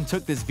even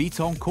took this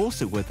Vuitton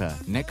corset with her,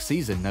 next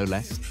season no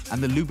less,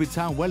 and the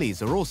Louboutin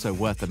wellies are also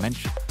worth a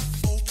mention.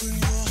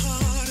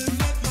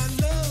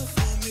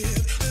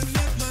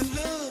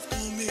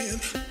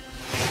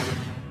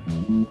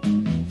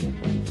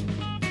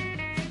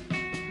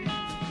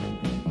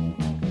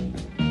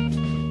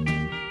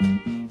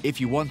 If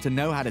you want to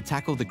know how to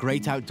tackle the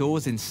great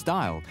outdoors in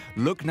style,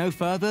 look no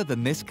further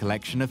than this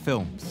collection of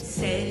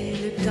films.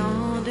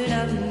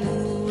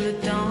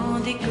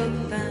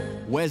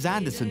 Wes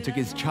Anderson took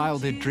his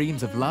childhood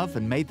dreams of love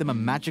and made them a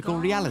magical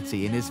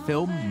reality in his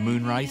film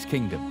Moonrise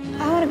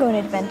Kingdom. I want to go on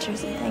adventure or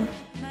something.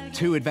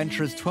 Two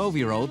adventurous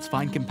 12-year-olds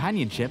find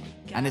companionship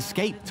and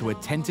escape to a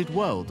tented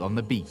world on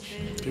the beach.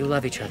 Do you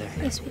love each other?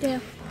 Yes, we do.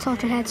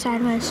 Tilt your head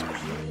sideways.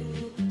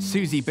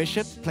 Susie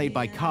Bishop, played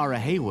by Cara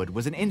Haywood,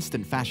 was an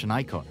instant fashion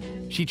icon.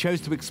 She chose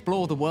to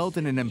explore the world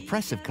in an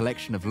impressive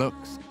collection of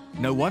looks.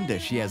 No wonder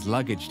she has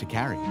luggage to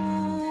carry.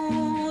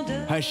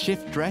 Her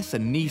shift dress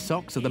and knee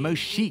socks are the most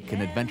chic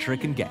an adventurer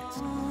can get.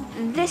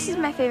 This is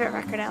my favorite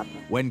record album.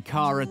 When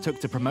Cara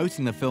took to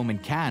promoting the film in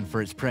Cannes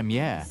for its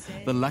premiere,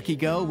 the lucky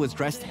girl was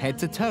dressed head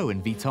to toe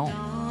in Vuitton.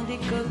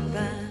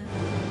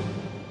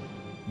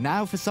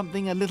 Now for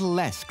something a little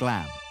less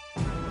glam.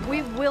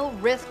 We will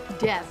risk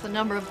death a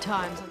number of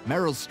times.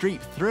 Meryl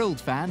Streep thrilled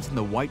fans in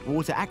the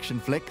whitewater action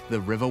flick The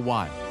River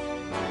Wye.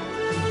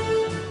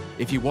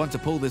 If you want to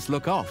pull this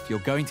look off, you're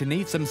going to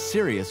need some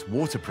serious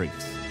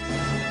waterproofs.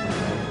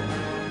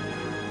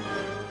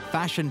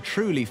 Fashion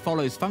truly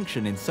follows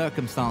function in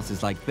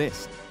circumstances like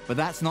this, but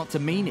that's not to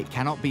mean it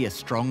cannot be a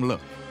strong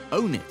look.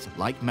 Own it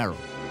like Meryl.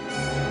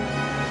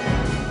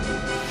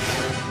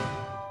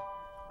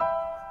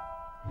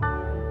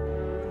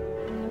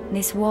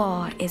 This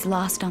war is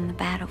lost on the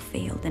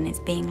battlefield and is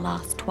being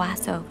lost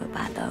twice over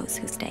by those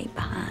who stayed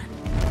behind.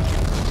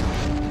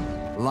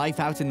 Life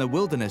out in the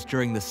wilderness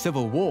during the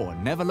Civil War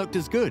never looked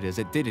as good as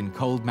it did in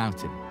Cold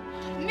Mountain.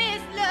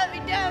 Miss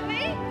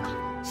Lovey-Dovey!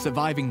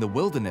 Surviving the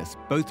wilderness,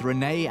 both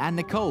Renee and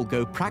Nicole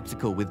go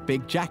practical with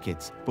big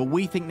jackets, but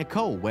we think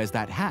Nicole wears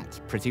that hat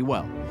pretty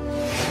well.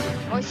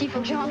 Moi aussi,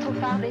 faut que je rentre au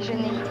phare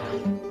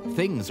déjeuner.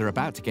 Things are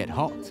about to get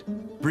hot.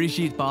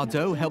 Brigitte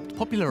Bardot helped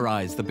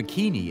popularize the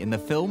bikini in the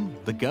film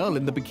The Girl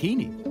in the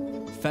Bikini.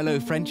 Fellow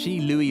Frenchie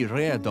Louis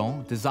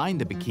Reardon designed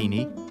the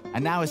bikini, a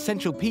now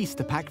essential piece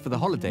to pack for the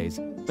holidays,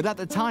 but at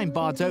the time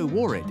Bardot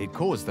wore it, it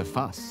caused a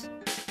fuss.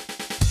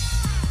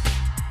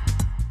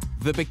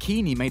 The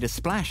bikini made a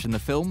splash in the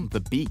film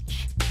The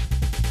Beach.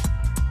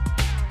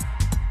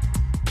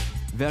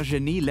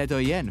 Virginie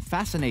Ledoyen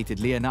fascinated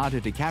Leonardo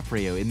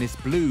DiCaprio in this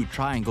blue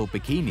triangle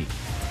bikini.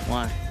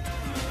 Why?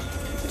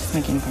 Just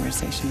making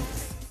conversation.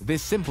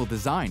 This simple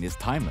design is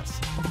timeless.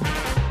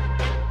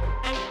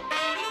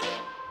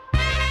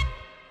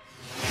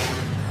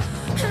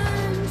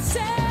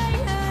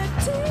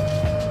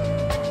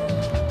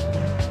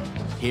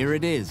 Here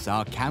it is,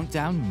 our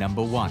countdown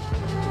 #1.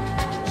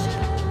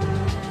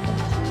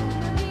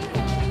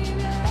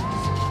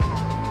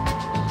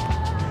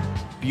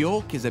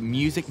 Bjork is a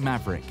music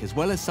maverick, as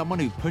well as someone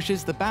who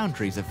pushes the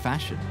boundaries of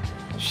fashion.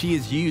 She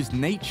has used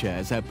nature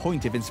as her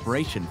point of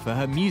inspiration for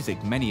her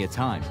music many a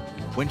time.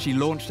 When she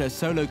launched her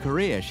solo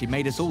career, she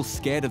made us all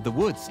scared of the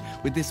woods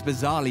with this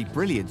bizarrely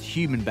brilliant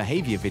human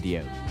behavior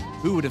video.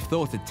 Who would have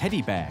thought a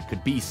teddy bear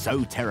could be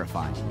so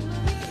terrifying?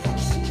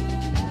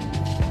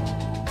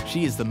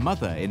 She is the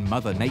mother in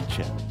Mother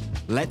Nature.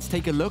 Let's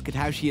take a look at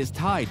how she has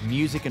tied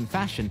music and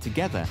fashion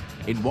together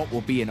in what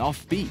will be an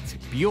offbeat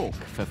Bjork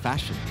for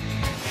fashion.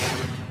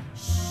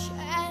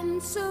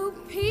 And so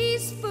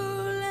peaceful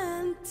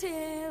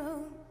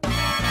until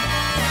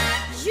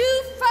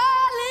you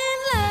fall in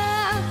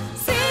love.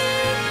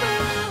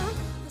 Simple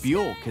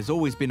Bjork has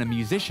always been a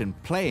musician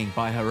playing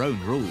by her own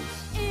rules.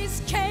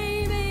 is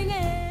caving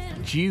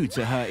in. Due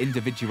to her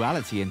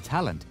individuality and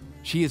talent,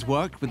 she has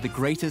worked with the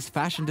greatest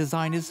fashion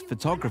designers,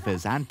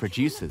 photographers, and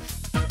producers.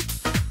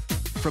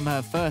 From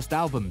her first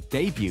album,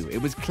 Debut,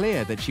 it was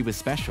clear that she was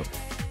special.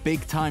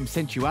 Big Time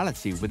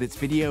Sensuality, with its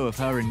video of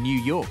her in New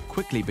York,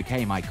 quickly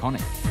became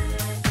iconic.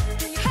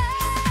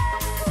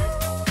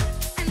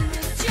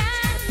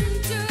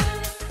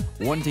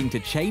 Wanting to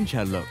change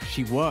her look,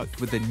 she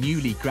worked with the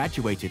newly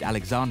graduated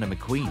Alexander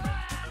McQueen.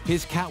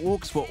 His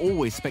catwalks were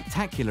always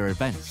spectacular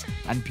events,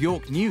 and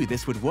Bjork knew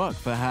this would work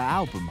for her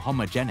album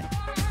Homogenic.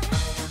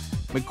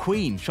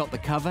 McQueen shot the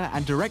cover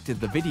and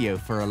directed the video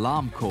for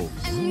Alarm Call.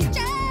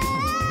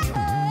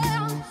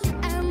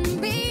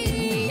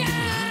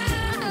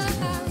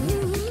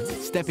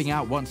 Stepping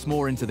out once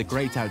more into the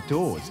great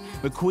outdoors,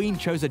 McQueen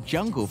chose a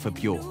jungle for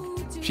Bjork.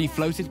 She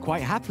floated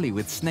quite happily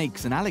with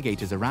snakes and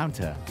alligators around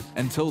her,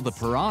 until the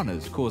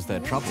piranhas caused her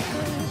trouble.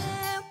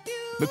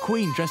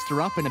 McQueen dressed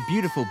her up in a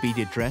beautiful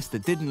beaded dress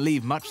that didn't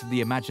leave much to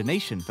the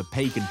imagination for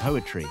pagan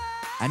poetry.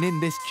 And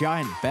in this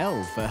giant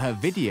bell for her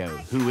video,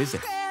 Who Is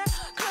It?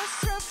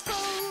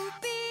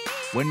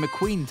 When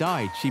McQueen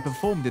died, she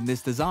performed in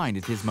this design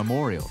at his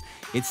memorial.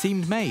 It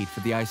seemed made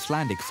for the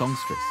Icelandic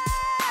songstress.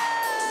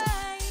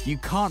 You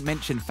can't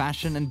mention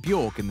fashion and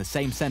Bjork in the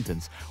same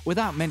sentence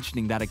without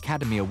mentioning that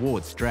Academy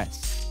Awards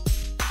dress.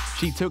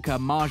 She took her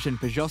Marjan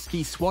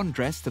Pajowski swan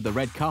dress to the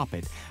red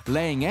carpet,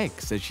 laying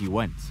eggs as she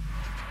went.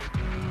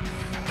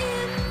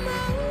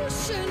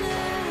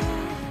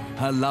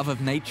 Her love of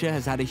nature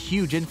has had a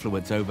huge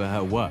influence over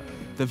her work.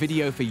 The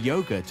video for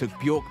Yoga took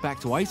Bjork back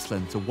to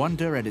Iceland to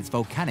wonder at its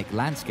volcanic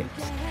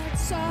landscapes.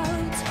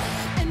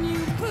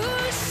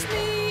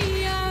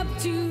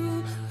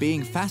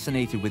 Being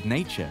fascinated with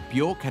nature,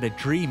 Bjork had a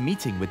dream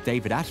meeting with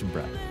David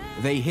Attenborough.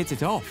 They hit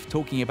it off,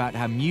 talking about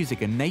how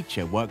music and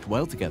nature worked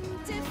well together.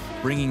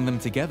 Bringing them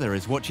together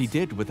is what she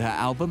did with her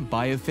album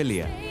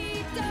Biophilia.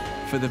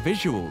 For the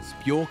visuals,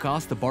 Bjork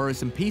asked to borrow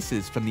some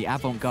pieces from the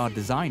avant-garde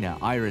designer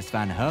Iris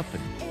van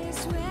Herpen.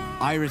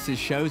 Iris's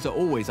shows are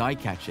always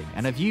eye-catching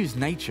and have used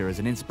nature as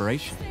an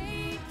inspiration.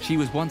 She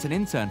was once an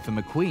intern for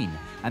McQueen,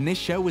 and this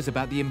show was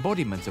about the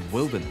embodiment of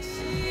wilderness.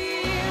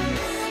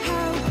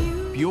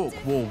 Bjork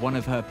wore one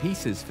of her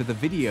pieces for the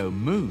video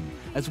Moon,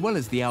 as well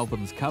as the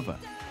album's cover.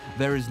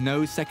 There is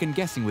no second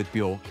guessing with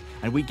Bjork,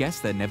 and we guess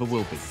there never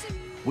will be.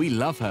 We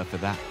love her for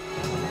that.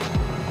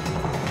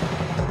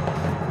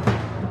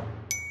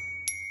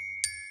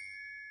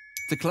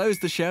 To close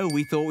the show,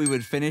 we thought we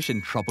would finish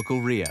in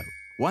tropical Rio.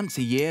 Once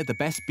a year, the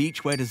best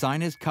beachwear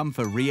designers come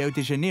for Rio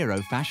de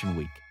Janeiro Fashion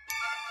Week.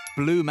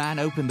 Blue Man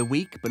opened the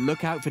week, but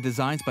look out for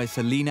designs by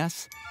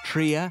Salinas,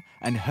 Tria,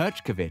 and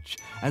Herjkovic,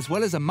 as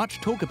well as a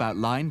much talk about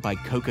line by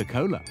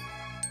Coca-Cola.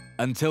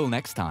 Until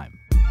next time.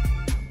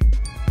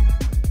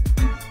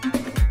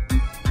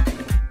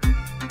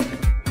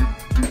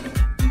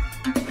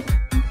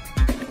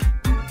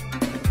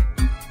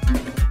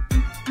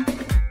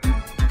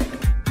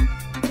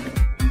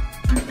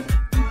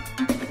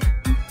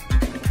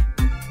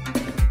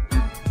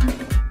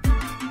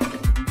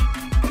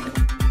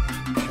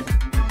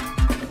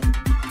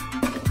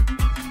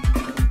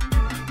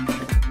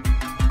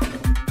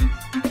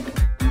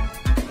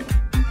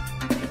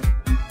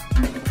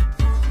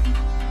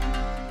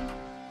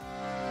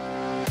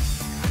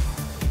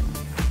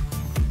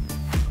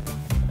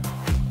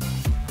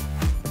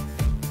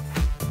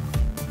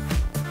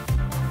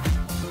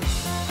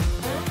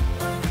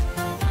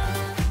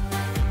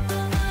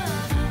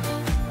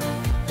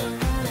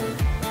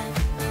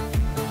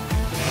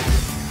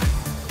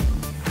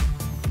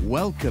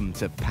 Welcome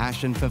to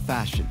Passion for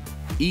Fashion.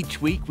 Each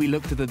week we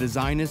look to the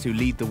designers who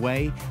lead the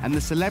way and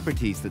the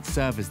celebrities that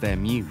serve as their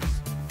muse.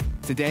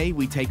 Today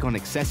we take on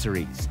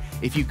accessories.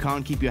 If you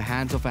can't keep your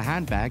hands off a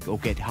handbag or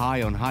get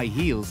high on high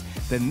heels,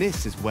 then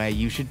this is where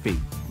you should be.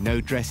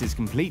 No dress is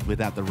complete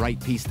without the right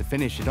piece to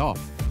finish it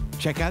off.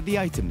 Check out the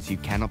items you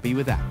cannot be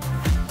without.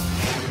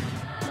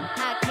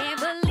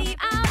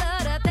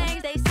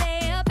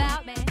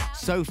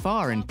 So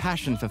far in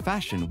Passion for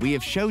Fashion, we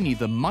have shown you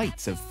the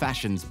might of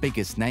fashion's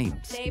biggest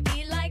names.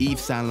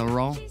 Yves Saint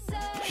Laurent,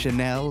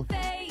 Chanel,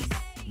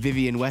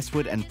 Vivienne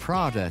Westwood and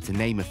Prada, to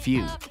name a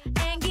few.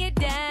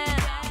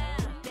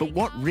 But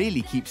what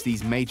really keeps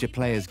these major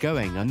players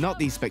going are not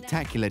these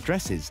spectacular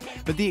dresses,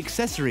 but the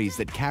accessories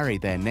that carry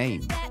their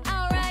name.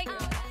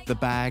 The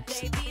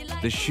bags,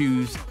 the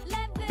shoes,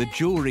 the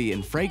jewelry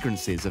and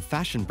fragrances of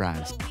fashion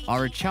brands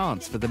are a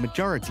chance for the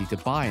majority to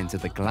buy into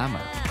the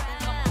glamour.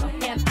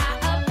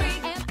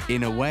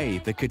 In a way,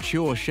 the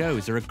couture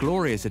shows are a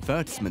glorious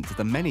advertisement to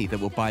the many that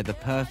will buy the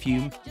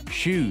perfume,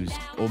 shoes,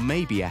 or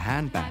maybe a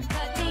handbag.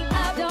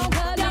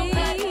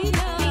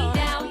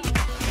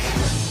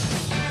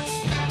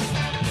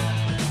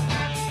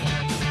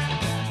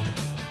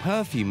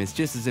 Perfume is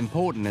just as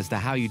important as to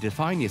how you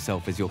define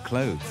yourself as your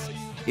clothes.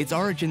 Its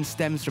origin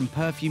stems from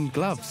perfume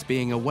gloves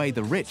being a way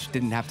the rich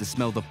didn't have to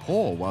smell the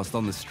poor whilst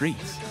on the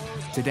streets.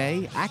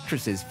 Today,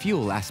 actresses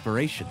fuel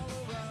aspiration.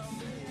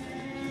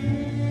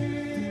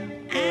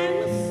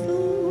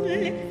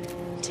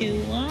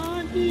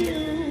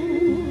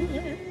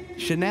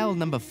 Chanel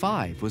No.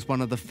 5 was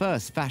one of the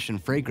first fashion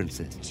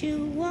fragrances.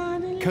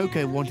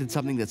 Coco wanted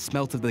something that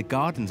smelt of the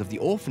gardens of the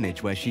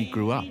orphanage where she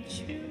grew up.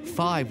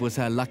 5 was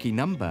her lucky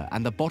number,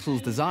 and the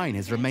bottle's design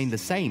has remained the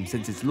same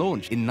since its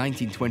launch in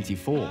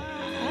 1924.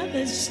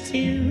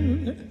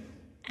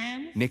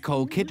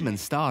 Nicole Kidman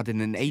starred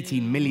in an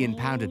 £18 million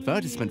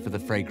advertisement for the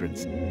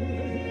fragrance.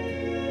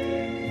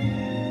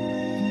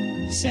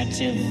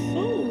 Such a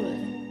fool.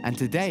 And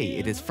today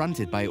it is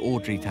fronted by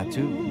Audrey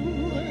Tautou.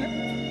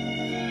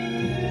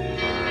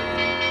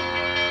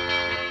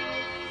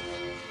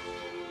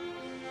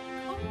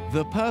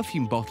 The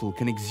perfume bottle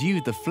can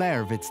exude the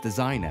flair of its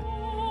designer.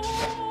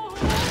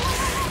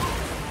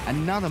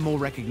 And none are more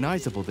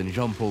recognizable than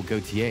Jean-Paul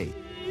Gaultier.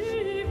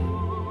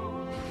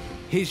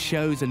 His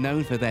shows are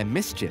known for their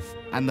mischief,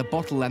 and the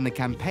bottle and the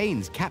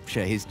campaigns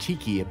capture his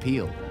cheeky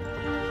appeal.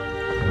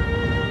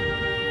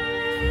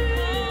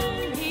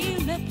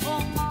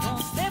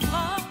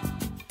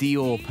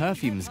 Dior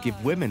perfumes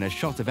give women a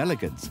shot of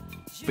elegance,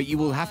 but you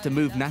will have to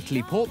move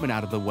Natalie Portman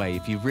out of the way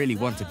if you really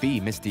want to be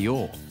Miss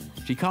Dior.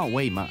 She can't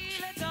weigh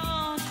much.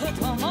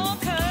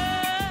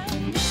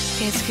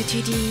 Qu'est-ce que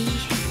tu dis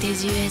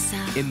des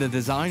USA? In the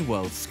design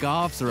world,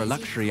 scarves are a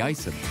luxury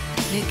item.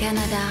 Le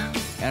Canada.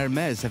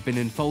 Hermès have been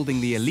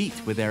enfolding the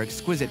elite with their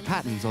exquisite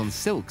patterns on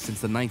silk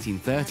since the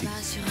 1930s.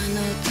 Sur un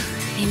autre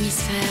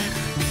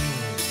hémisphère.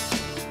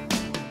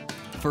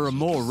 For a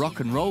more rock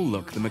and roll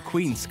look, the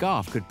McQueen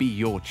scarf could be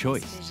your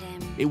choice.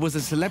 It was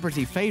a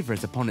celebrity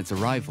favorite upon its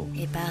arrival.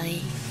 Et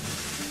Paris.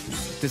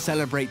 To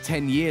celebrate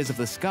 10 years of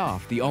the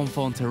scarf, the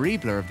enfant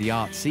terrible of the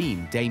art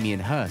scene,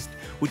 Damien Hirst,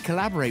 would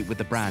collaborate with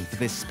the brand for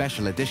this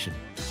special edition.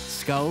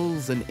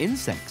 Skulls and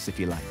insects, if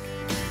you like.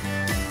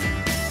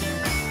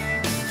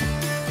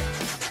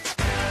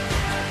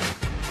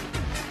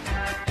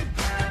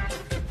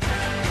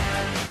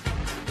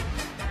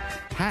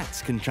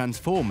 Hats can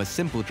transform a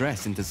simple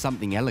dress into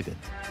something elegant.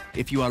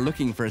 If you are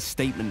looking for a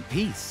statement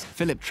piece,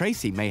 Philip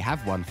Treacy may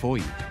have one for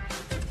you.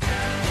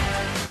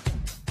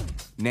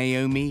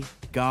 Naomi,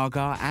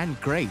 Gaga, and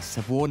Grace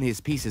have worn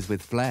his pieces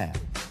with flair.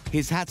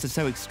 His hats are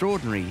so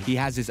extraordinary, he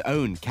has his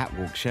own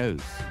catwalk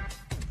shows.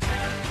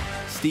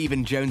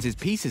 Stephen Jones's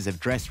pieces have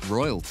dressed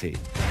royalty.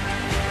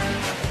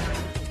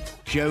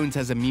 Jones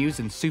has a muse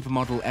in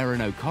supermodel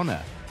Erin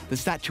O'Connor. The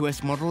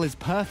statuesque model is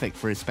perfect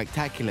for his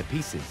spectacular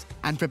pieces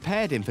and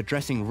prepared him for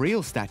dressing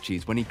real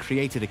statues when he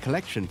created a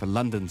collection for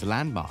London's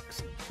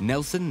landmarks.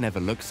 Nelson never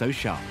looked so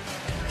sharp.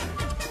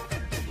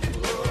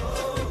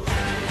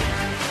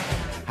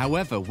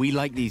 However, we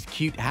like these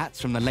cute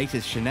hats from the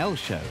latest Chanel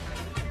show.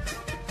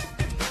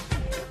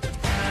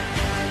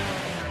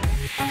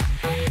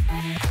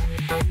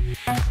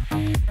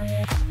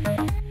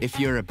 If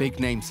you're a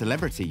big-name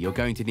celebrity, you're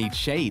going to need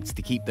shades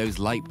to keep those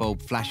light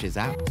bulb flashes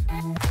out.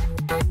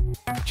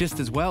 Just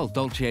as well,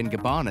 Dolce &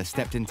 Gabbana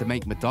stepped in to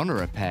make Madonna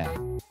a pair.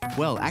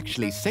 Well,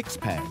 actually 6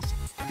 pairs.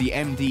 The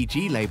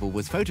MDG label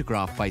was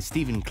photographed by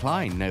Stephen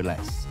Klein, no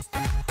less.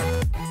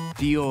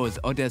 Dior's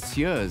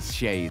Audacieuse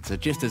shades are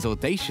just as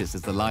audacious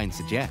as the line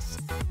suggests.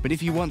 But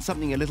if you want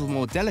something a little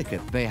more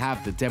delicate, they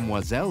have the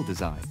Demoiselle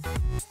design.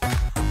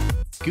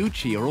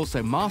 Gucci are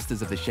also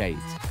masters of the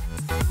shades.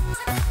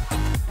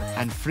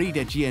 And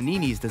Frida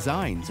Giannini's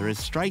designs are as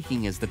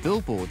striking as the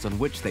billboards on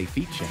which they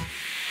feature.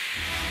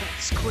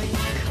 Square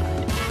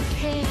cut,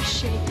 pear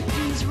shape.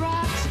 These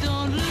rocks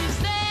don't lose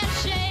their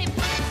shape.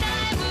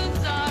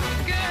 Diamonds are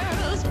a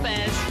girl's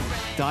best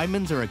friend.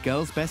 Diamonds are a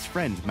girl's best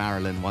friend,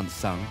 Marilyn once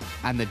sung,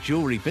 and the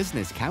jewelry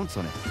business counts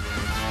on it.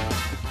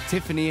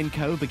 Tiffany &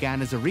 Co.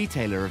 began as a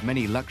retailer of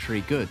many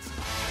luxury goods.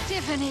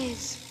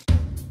 Tiffany's.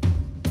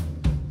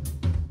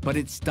 But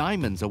its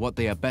diamonds are what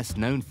they are best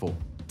known for.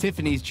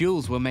 Tiffany's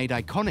jewels were made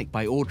iconic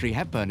by Audrey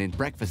Hepburn in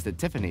Breakfast at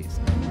Tiffany's.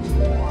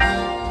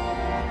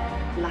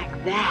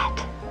 Like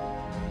that.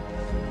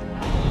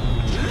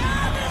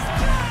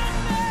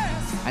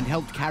 And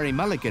helped Carey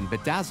Mulligan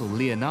bedazzle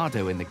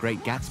Leonardo in The Great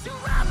Gatsby.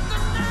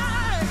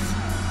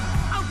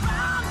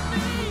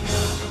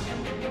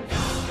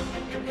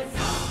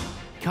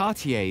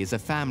 Cartier is a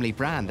family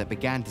brand that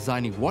began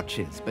designing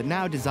watches, but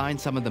now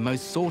designs some of the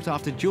most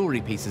sought-after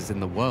jewelry pieces in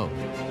the world.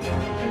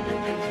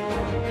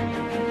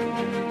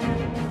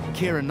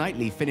 Keira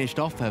Knightley finished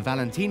off her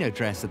Valentino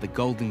dress at the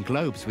Golden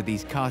Globes with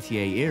these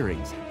Cartier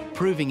earrings,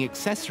 proving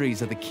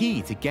accessories are the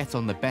key to get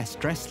on the best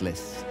dressed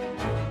lists.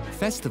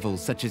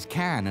 Festivals such as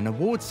Cannes and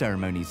award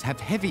ceremonies have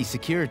heavy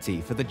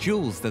security for the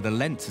jewels that are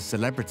lent to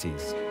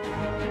celebrities.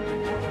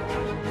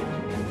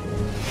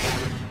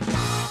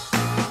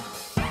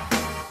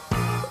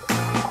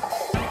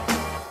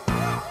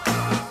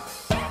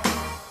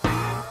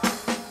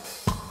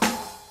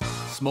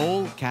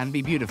 Small can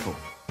be beautiful.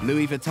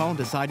 Louis Vuitton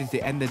decided to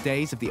end the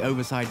days of the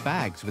oversized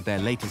bags with their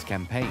latest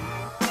campaign.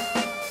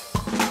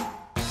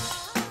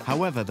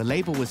 However, the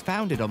label was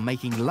founded on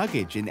making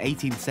luggage in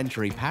 18th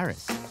century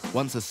Paris.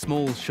 Once a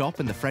small shop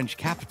in the French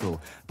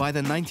capital, by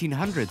the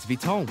 1900s,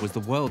 Vuitton was the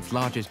world's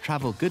largest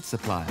travel goods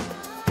supplier.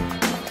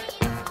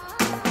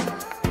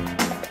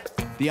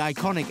 The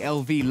iconic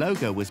LV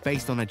logo was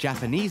based on a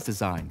Japanese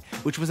design,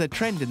 which was a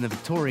trend in the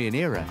Victorian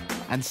era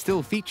and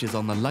still features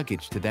on the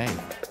luggage today.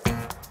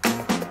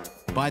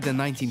 By the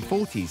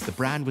 1940s, the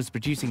brand was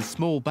producing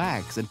small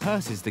bags and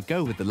purses that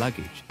go with the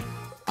luggage,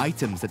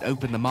 items that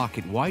opened the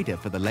market wider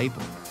for the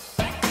label.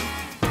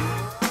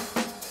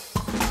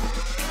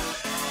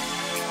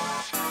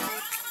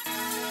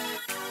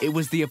 It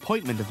was the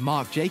appointment of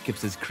Marc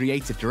Jacobs as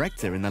creative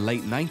director in the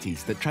late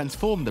 90s that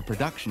transformed the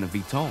production of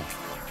Vuitton.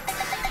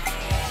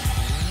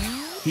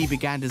 He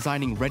began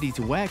designing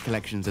ready-to-wear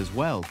collections as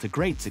well, to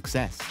great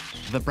success.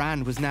 The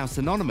brand was now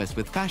synonymous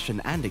with fashion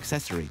and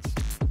accessories.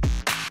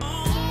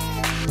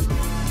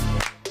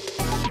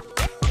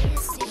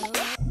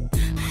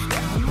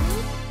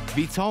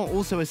 Vuitton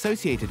also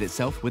associated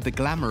itself with the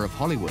glamour of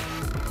Hollywood.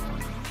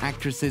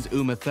 Actresses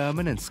Uma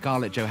Thurman and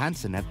Scarlett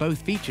Johansson have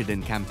both featured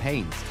in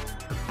campaigns.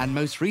 And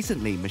most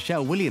recently,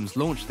 Michelle Williams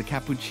launched the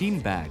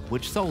Capucine bag,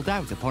 which sold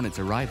out upon its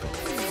arrival.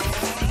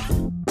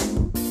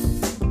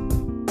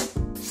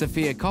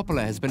 Sofia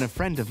Coppola has been a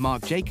friend of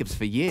Marc Jacobs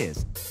for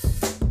years.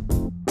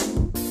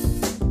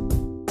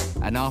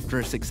 And after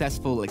a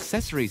successful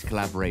accessories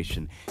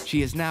collaboration,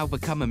 she has now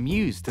become a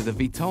muse to the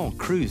Vuitton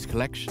Cruise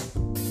collection.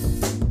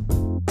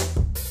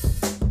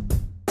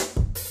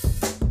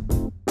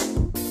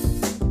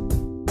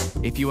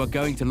 If you are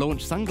going to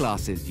launch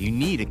sunglasses, you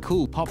need a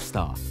cool pop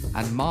star,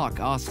 and Marc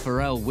asked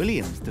Pharrell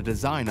Williams to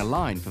design a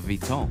line for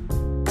Vuitton.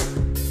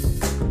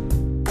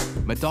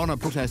 Madonna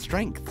brought her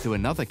strength to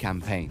another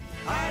campaign.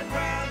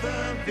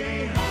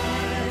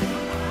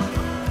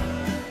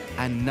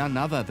 And none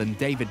other than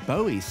David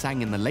Bowie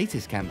sang in the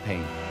latest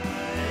campaign.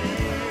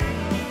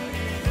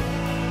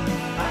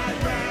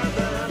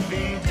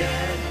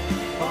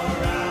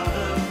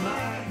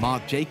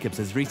 Marc Jacobs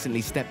has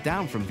recently stepped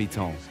down from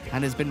Vuitton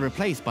and has been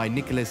replaced by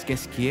Nicolas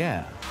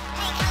Ghesquière.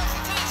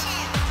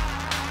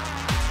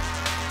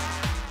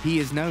 He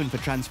is known for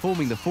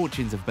transforming the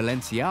fortunes of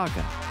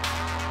Balenciaga.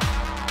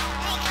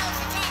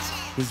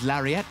 His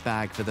lariat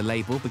bag for the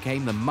label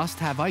became the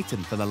must-have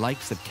item for the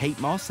likes of Kate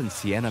Moss and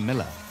Sienna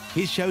Miller.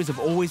 His shows have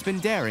always been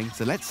daring,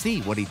 so let's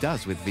see what he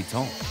does with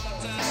Vuitton.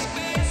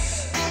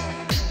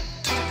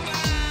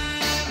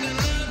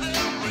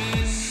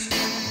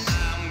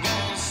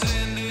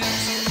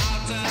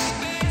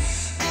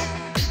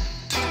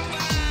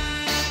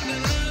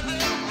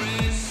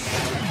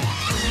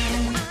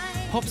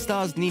 Pop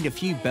stars need a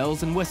few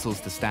bells and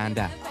whistles to stand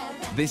out.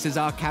 This is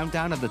our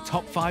countdown of the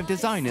top 5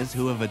 designers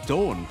who have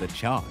adorned the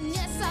chart.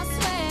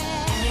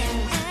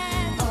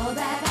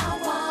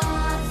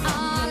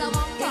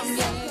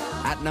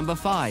 At number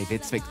 5,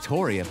 it's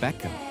Victoria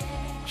Beckham.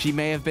 She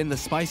may have been the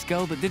Spice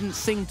Girl that didn't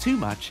sing too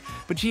much,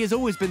 but she has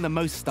always been the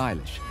most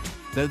stylish.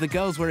 Though the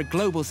girls were a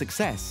global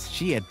success,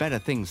 she had better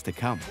things to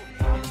come.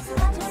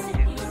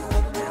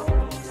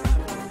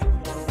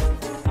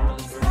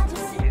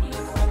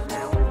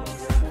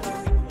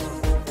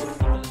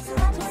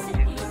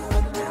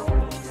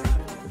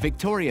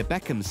 Victoria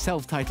Beckham's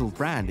self-titled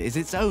brand is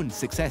its own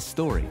success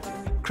story.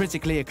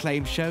 Critically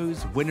acclaimed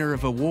shows, winner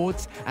of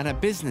awards, and a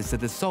business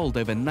that has sold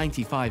over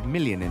 95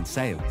 million in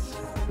sales.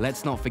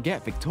 Let's not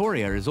forget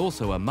Victoria is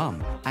also a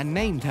mum and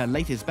named her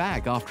latest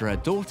bag after her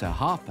daughter,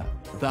 Harper.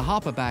 The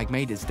Harper bag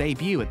made its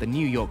debut at the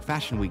New York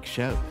Fashion Week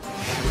show.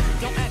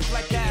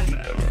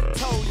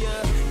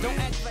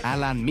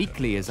 Alan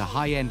Meekley is a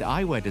high-end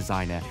eyewear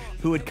designer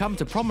who had come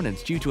to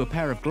prominence due to a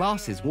pair of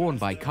glasses worn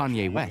by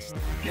Kanye West.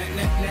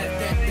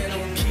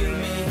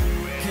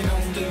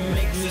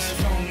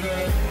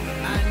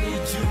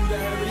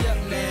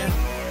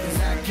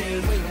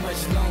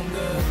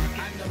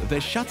 The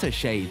shutter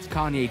shades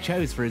Kanye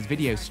chose for his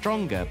video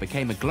Stronger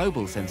became a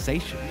global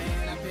sensation.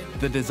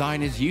 The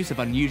designer's use of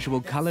unusual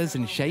colors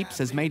and shapes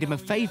has made him a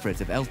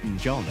favorite of Elton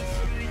John's.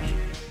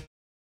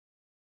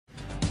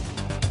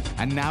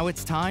 And now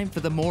it's time for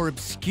the more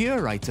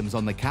obscure items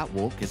on the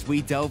catwalk as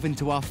we delve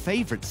into our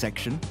favorite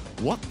section,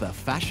 What the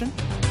Fashion?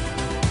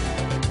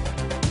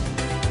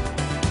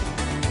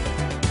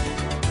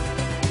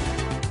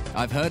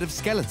 I've heard of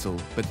skeletal,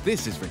 but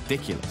this is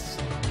ridiculous.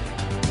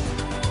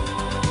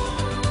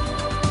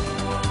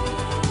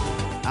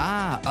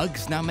 Ah,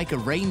 Uggs now make a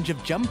range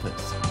of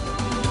jumpers.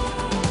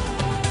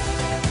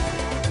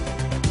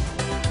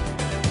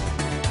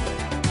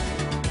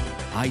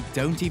 I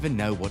don't even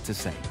know what to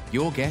say.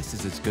 Your guess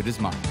is as good as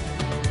mine.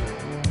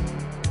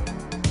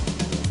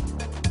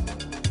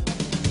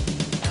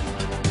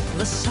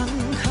 The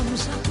sun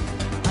comes up,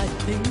 I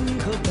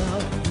think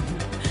about you.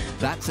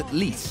 That's at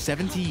least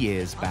 70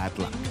 years bad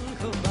luck.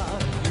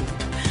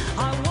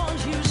 I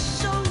want you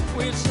so,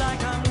 it's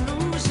like I'm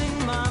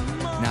losing my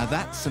mind. Now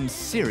that's some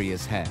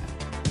serious hair.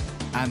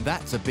 And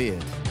that's a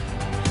beard.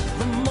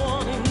 The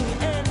morning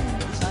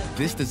ends.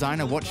 This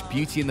designer watched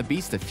Beauty and the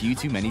Beast a few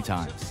too many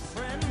times.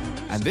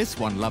 And this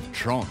one loved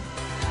Tron.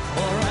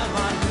 Or am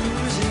I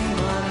losing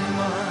my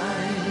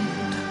mind?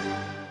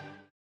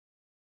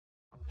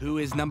 Who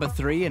is number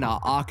 3 in our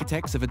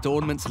Architects of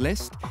Adornments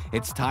list?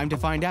 It's time to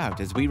find out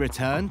as we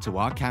return to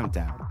our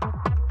countdown.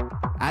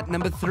 At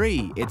number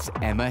 3, it's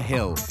Emma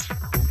Hill.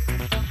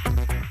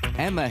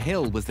 Emma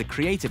Hill was the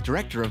creative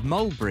director of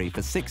Mulberry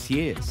for 6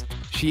 years.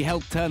 She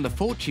helped turn the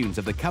fortunes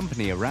of the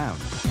company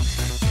around.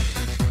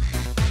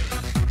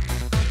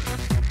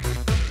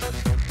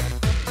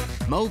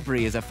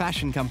 Mulberry is a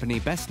fashion company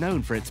best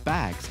known for its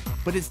bags,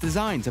 but its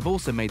designs have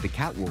also made the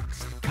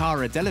catwalks.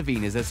 Cara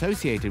Delevingne is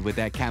associated with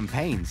their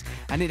campaigns,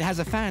 and it has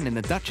a fan in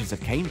the Duchess of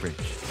Cambridge.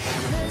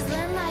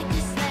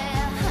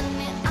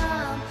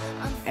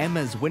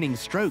 Emma's winning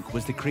stroke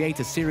was to create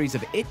a series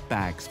of it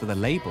bags for the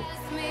label.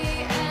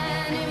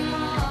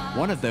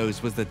 One of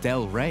those was the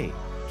Del Rey.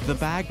 The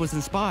bag was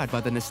inspired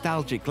by the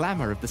nostalgic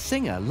glamour of the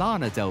singer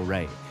Lana Del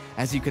Rey.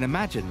 As you can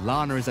imagine,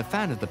 Lana is a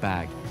fan of the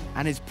bag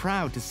and is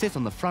proud to sit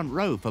on the front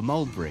row for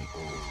Mulberry.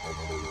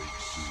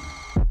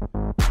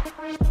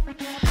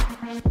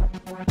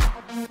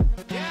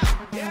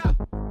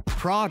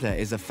 Prada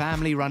is a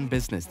family-run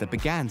business that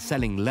began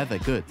selling leather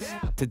goods.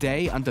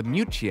 Today, under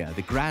Miuccia,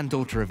 the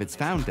granddaughter of its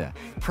founder,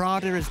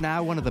 Prada is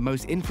now one of the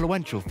most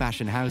influential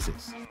fashion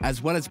houses.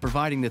 As well as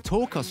providing the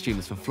tour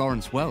costumes for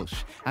Florence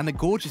Welch and the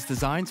gorgeous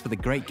designs for The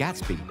Great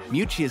Gatsby,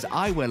 Miuccia's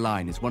eyewear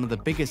line is one of the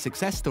biggest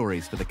success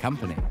stories for the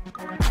company.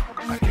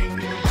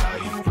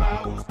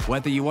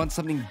 Whether you want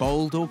something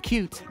bold or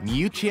cute,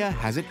 Miuccia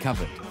has it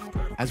covered.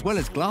 As well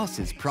as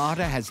glasses,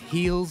 Prada has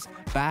heels,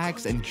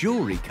 bags, and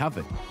jewelry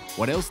covered.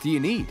 What else do you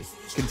need?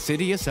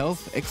 Consider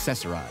yourself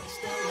accessorized.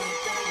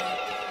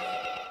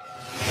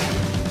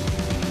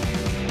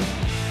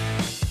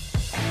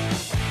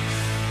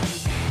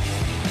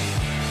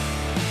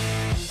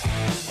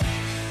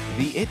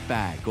 The it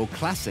bag or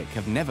classic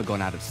have never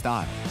gone out of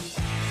style.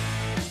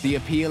 The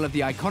appeal of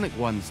the iconic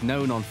ones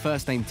known on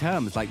first-name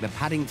terms like the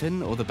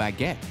Paddington or the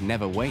Baguette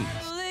never wanes.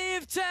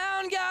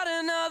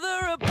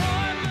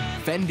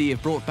 Fendi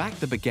have brought back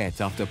the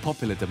Baguette after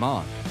popular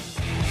demand.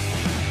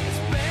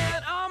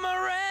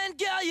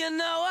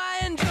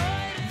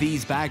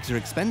 These bags are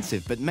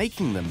expensive, but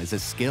making them is a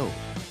skill.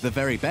 The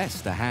very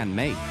best are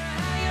handmade.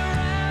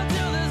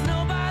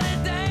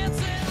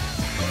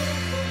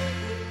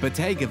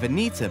 Bottega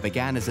Veneta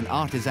began as an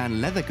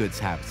artisan leather goods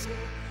house,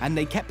 and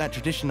they kept that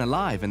tradition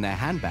alive in their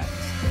handbags.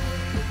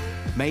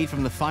 Made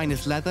from the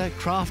finest leather,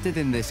 crafted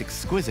in this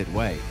exquisite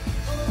way.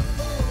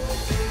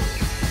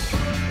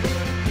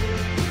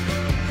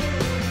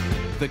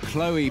 The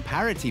Chloe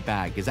Parity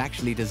bag is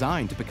actually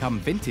designed to become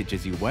vintage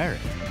as you wear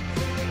it.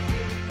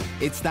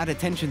 It's that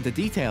attention to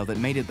detail that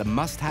made it the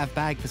must-have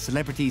bag for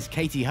celebrities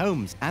Katie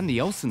Holmes and the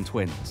Olsen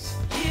twins.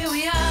 Here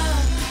we are.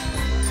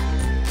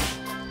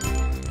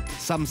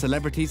 Some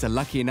celebrities are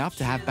lucky enough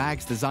to have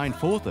bags designed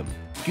for them.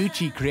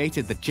 Gucci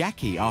created the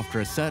Jackie after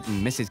a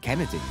certain Mrs.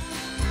 Kennedy.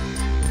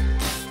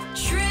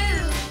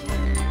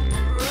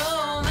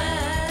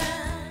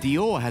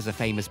 Dior has a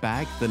famous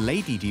bag, the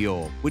Lady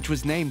Dior, which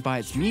was named by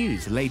its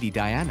muse, Lady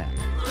Diana.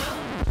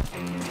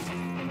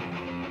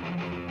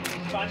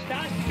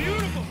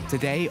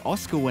 Today,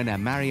 Oscar winner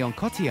Marion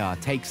Cotillard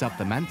takes up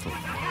the mantle.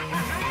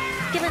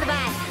 Give her the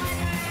bag.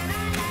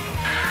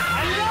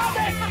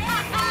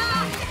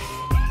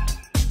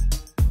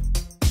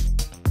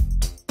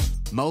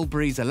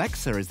 Mulberry's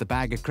Alexa is the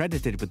bag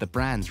accredited with the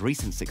brand's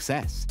recent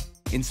success.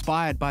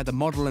 Inspired by the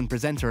model and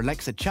presenter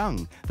Alexa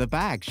Chung, the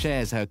bag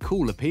shares her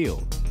cool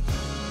appeal.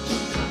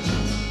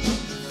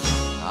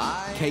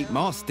 Kate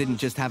Moss didn't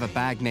just have a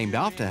bag named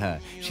after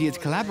her. She has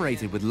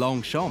collaborated with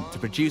Longchamp to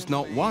produce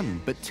not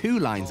one, but 2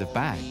 lines of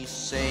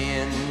bags.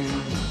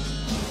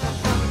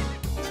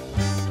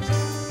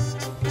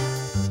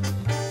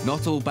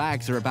 Not all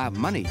bags are about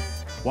money.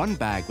 One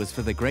bag was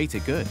for the greater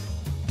good.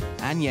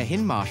 Anya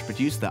Hinmarsh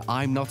produced the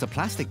I'm Not a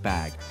Plastic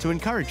bag to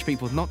encourage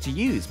people not to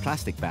use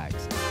plastic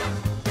bags.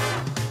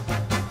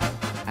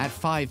 At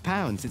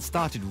 £5, it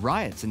started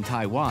riots in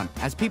Taiwan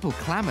as people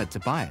clamored to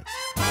buy it.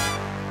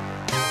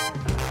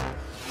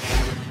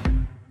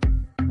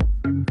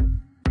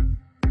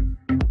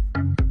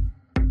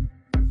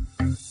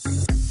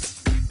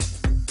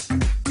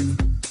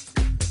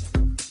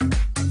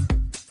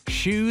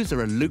 Shoes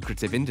are a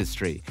lucrative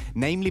industry,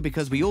 namely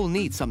because we all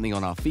need something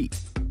on our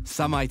feet.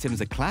 Some items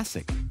are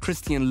classic.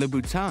 Christian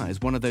Louboutin is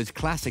one of those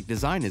classic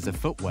designers of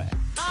footwear.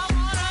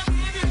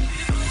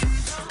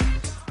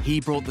 He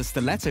brought the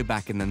stiletto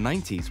back in the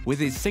 90s with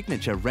his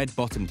signature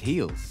red-bottomed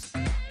heels.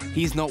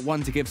 He's not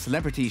one to give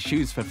celebrities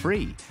shoes for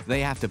free.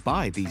 They have to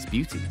buy these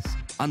beauties.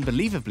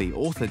 Unbelievably,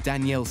 author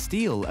Danielle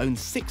Steele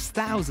owns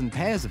 6,000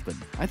 pairs of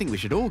them. I think we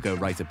should all go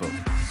write a book.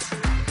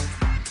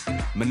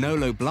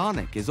 Manolo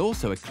Blahnik is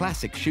also a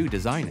classic shoe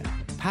designer.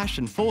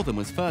 Passion for them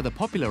was further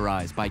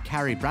popularized by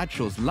Carrie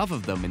Bradshaw's love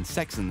of them in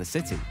Sex and the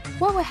City.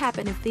 What would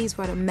happen if these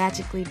were to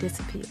magically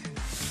disappear?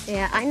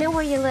 Yeah, I know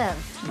where you live.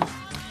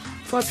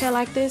 For a pair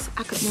like this,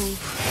 I could move.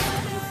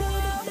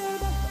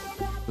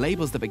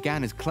 Labels that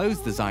began as clothes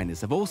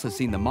designers have also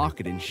seen the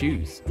market in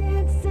shoes.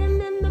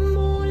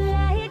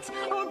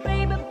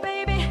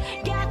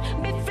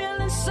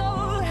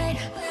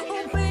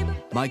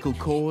 Michael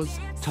Kors,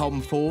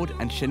 Tom Ford,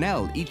 and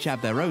Chanel each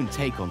have their own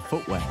take on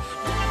footwear.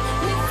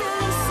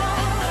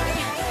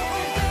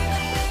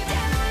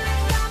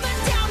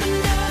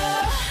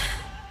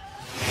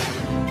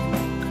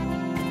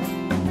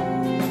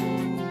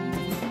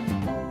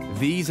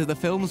 These are the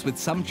films with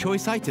some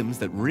choice items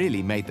that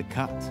really made the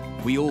cut.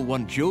 We all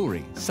want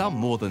jewelry, some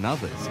more than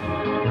others.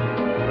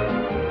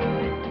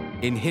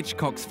 In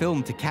Hitchcock's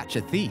film To Catch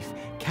a Thief,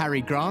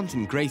 Cary Grant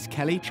and Grace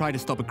Kelly try to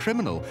stop a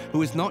criminal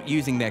who is not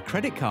using their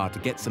credit card to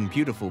get some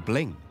beautiful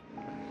bling.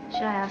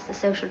 Should I ask the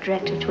social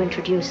director to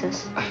introduce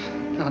us?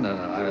 No.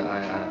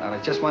 I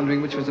was just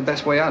wondering which was the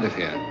best way out of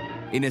here.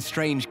 In a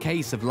strange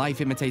case of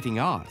life imitating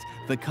art,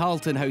 The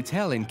Carlton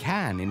Hotel in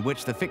Cannes, in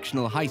which the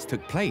fictional heist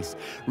took place,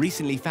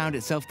 recently found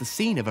itself the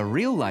scene of a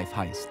real-life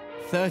heist.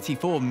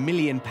 £34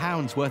 million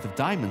worth of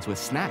diamonds were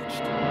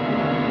snatched.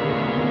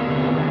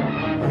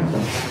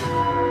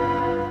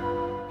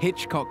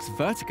 Hitchcock's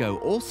Vertigo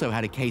also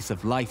had a case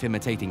of life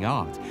imitating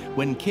art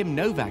when Kim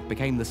Novak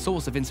became the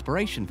source of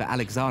inspiration for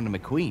Alexander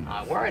McQueen.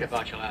 I worried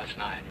about you last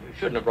night. You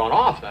shouldn't have run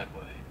off that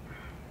way.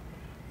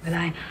 But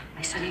I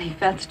suddenly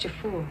felt such a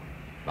fool.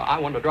 Well, I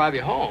wanted to drive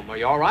you home. Are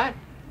you all right?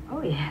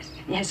 Oh, yes.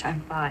 Yes,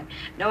 I'm fine.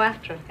 No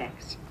after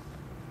effects.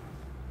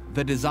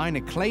 The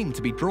designer claimed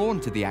to be drawn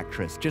to the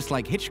actress, just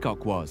like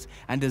Hitchcock was,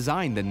 and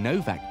designed the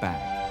Novak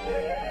bag.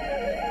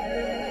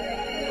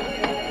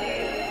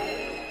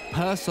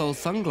 Persol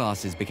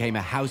sunglasses became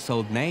a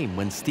household name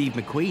when Steve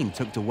McQueen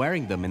took to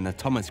wearing them in the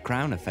Thomas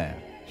Crown affair.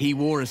 He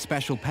wore a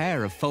special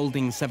pair of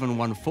folding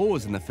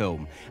 714s in the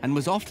film and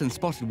was often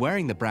spotted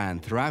wearing the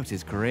brand throughout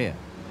his career.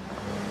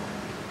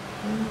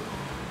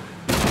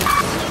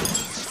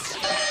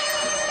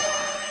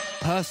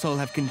 Persol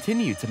have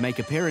continued to make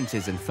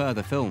appearances in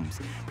further films,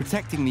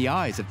 protecting the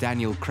eyes of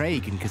Daniel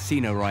Craig in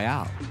Casino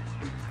Royale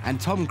and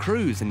Tom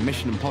Cruise in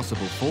Mission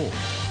Impossible 4.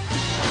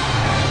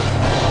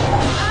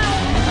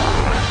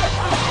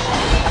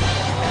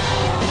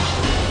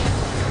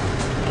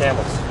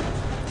 Camels.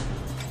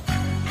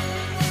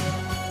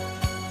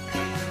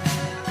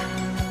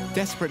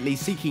 Desperately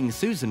Seeking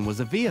Susan was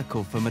a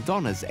vehicle for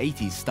Madonna's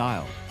 80s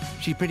style.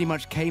 She pretty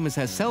much came as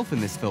herself in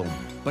this film,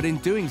 but in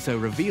doing so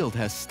revealed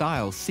her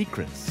style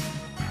secrets.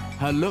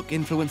 Her look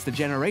influenced a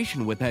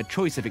generation with her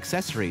choice of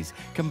accessories,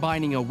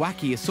 combining a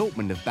wacky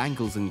assortment of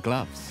bangles and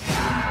gloves.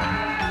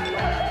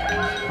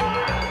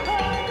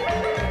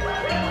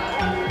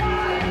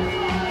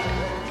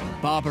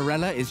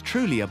 Barbarella is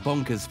truly a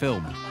bonkers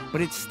film, but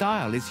its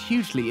style is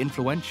hugely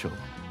influential.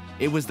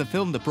 It was the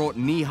film that brought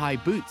knee-high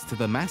boots to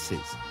the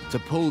masses. To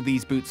pull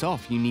these boots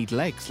off, you need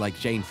legs like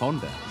Jane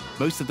Fonda.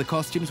 Most of the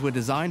costumes were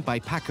designed by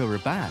Paco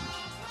Rabanne.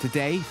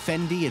 Today,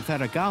 Fendi and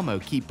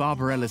Ferragamo keep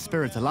Barbarella's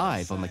spirit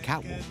alive on the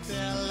catwalks.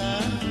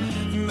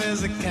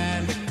 There's a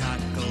kind of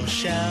cockle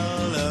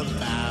shell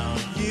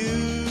about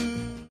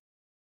you.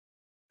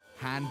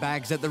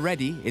 Handbags at the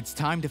ready, it's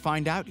time to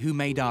find out who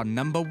made our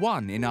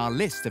 #1 in our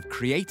list of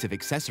creative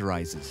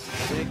accessorizers.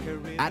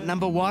 At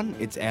 #1,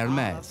 it's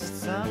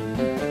Hermes.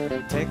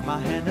 Take my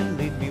hand and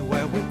lead me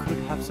where we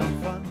could have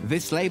some fun.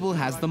 This label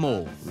has them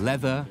all: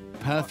 leather,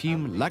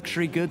 perfume,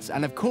 luxury goods,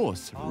 and of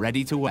course,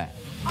 ready to wear.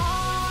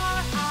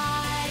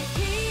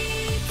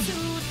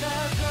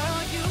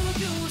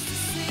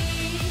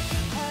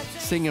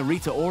 Singer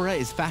Rita Ora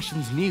is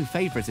fashion's new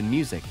favorite in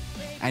music,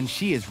 and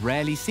she is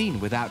rarely seen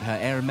without her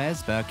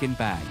Hermes Birkin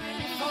bag.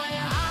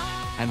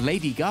 And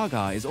Lady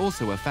Gaga is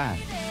also a fan.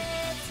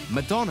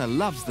 Madonna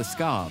loves the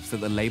scarves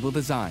that the label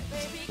designs.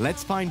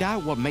 Let's find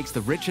out what makes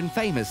the rich and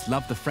famous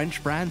love the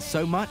French brand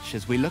so much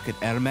as we look at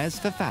Hermes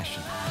for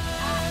fashion.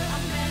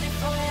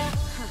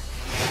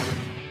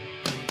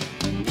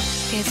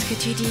 Qu'est-ce que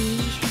tu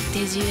dis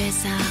des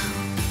USA,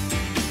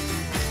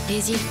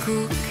 les îles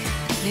Cook,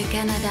 le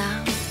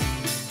Canada?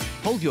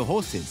 Hold your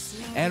horses.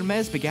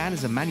 Hermes began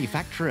as a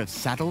manufacturer of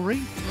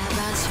saddlery?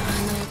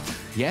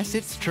 Yes,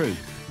 it's true.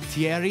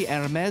 Thierry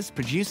Hermes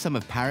produced some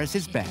of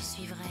Paris's best.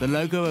 The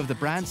logo of the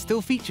brand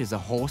still features a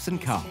horse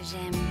and cart.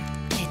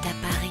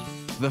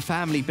 The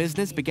family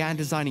business began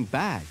designing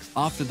bags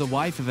after the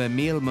wife of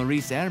Émile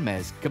Maurice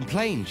Hermes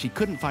complained she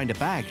couldn't find a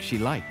bag she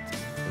liked.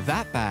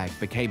 That bag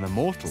became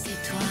immortal.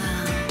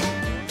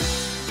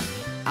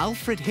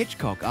 Alfred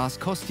Hitchcock asked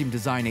costume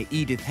designer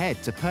Edith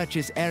Head to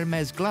purchase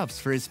Hermes gloves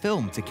for his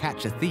film To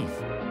Catch a Thief.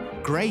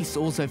 Grace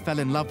also fell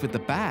in love with the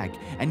bag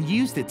and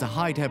used it to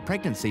hide her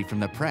pregnancy from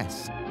the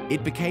press.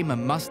 It became a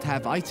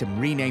must-have item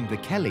renamed the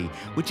Kelly,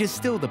 which is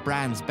still the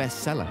brand's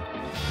bestseller.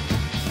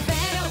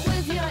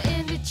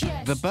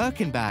 The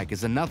Birkin bag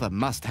is another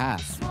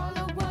must-have.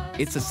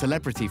 It's a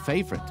celebrity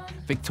favorite.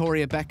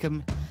 Victoria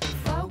Beckham,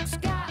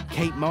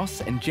 Kate Moss,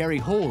 and Jerry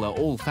Hall are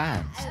all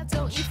fans.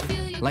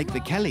 Like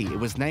the Kelly, it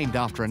was named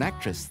after an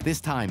actress,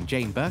 this time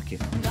Jane Birkin.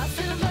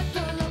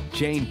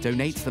 Jane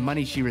donates the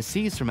money she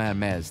receives from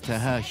Hermes to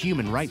her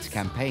human rights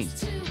campaign.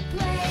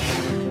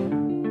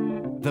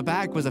 The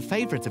bag was a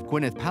favorite of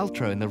Gwyneth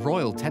Paltrow in the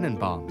Royal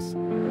Tenenbaums.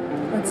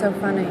 What's so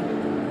funny?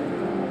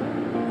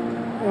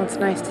 Well, it's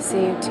nice to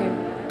see you too.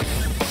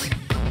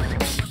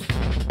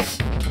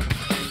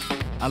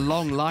 A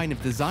long line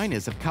of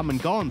designers have come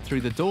and gone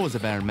through the doors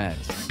of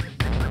Hermes.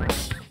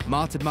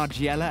 Martin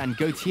Margiela and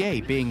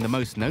Gaultier being the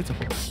most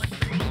notable.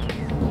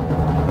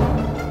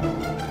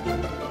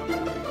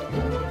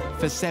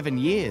 For 7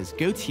 years,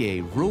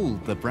 Gaultier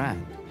ruled the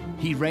brand.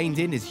 He reined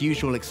in his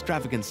usual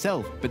extravagant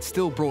self, but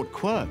still brought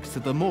quirks to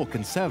the more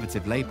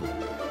conservative label.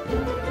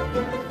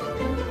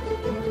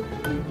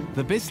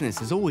 The business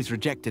has always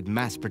rejected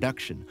mass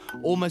production.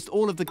 Almost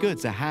all of the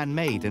goods are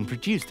handmade and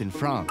produced in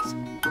France.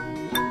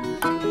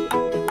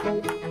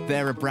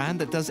 They're a brand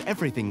that does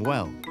everything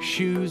well: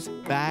 shoes,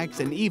 bags,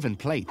 and even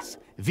plates.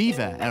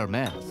 Viva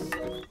Hermes!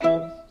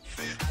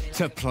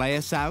 To play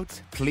us out,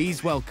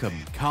 please welcome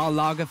Karl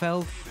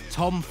Lagerfeld,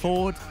 Tom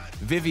Ford,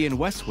 Vivienne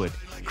Westwood,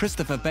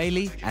 Christopher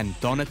Bailey, and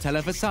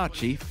Donatella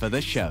Versace for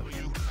the show.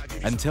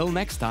 Until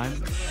next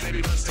time.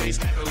 Baby, must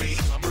taste heavily.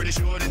 I'm pretty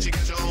sure that you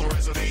got your own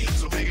recipe.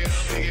 So pick it up,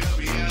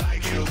 yeah, I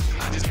like you.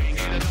 I just can't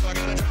get enough, I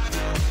gotta drive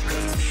you.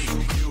 'Cause it's me,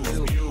 you,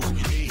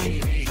 me,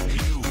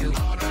 you.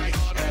 All night,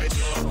 at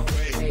your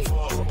wait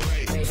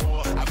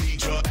for. I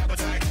beat your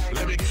appetite.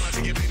 Let me get my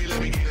ticket, baby, let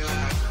me get in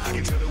line. I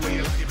can tell the way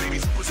you like it, baby,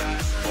 super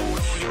size. Hold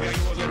on, you got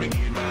yours, let me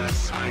get mine.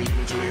 I ain't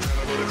even too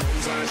excited for the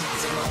cold side.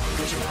 Turn me on,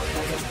 put your body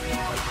like a turn me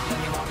out. Let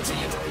me walk until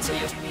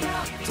you turn me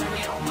out. Turn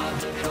me on, my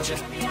good culture.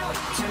 Turn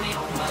me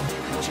on, my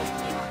good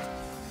culture.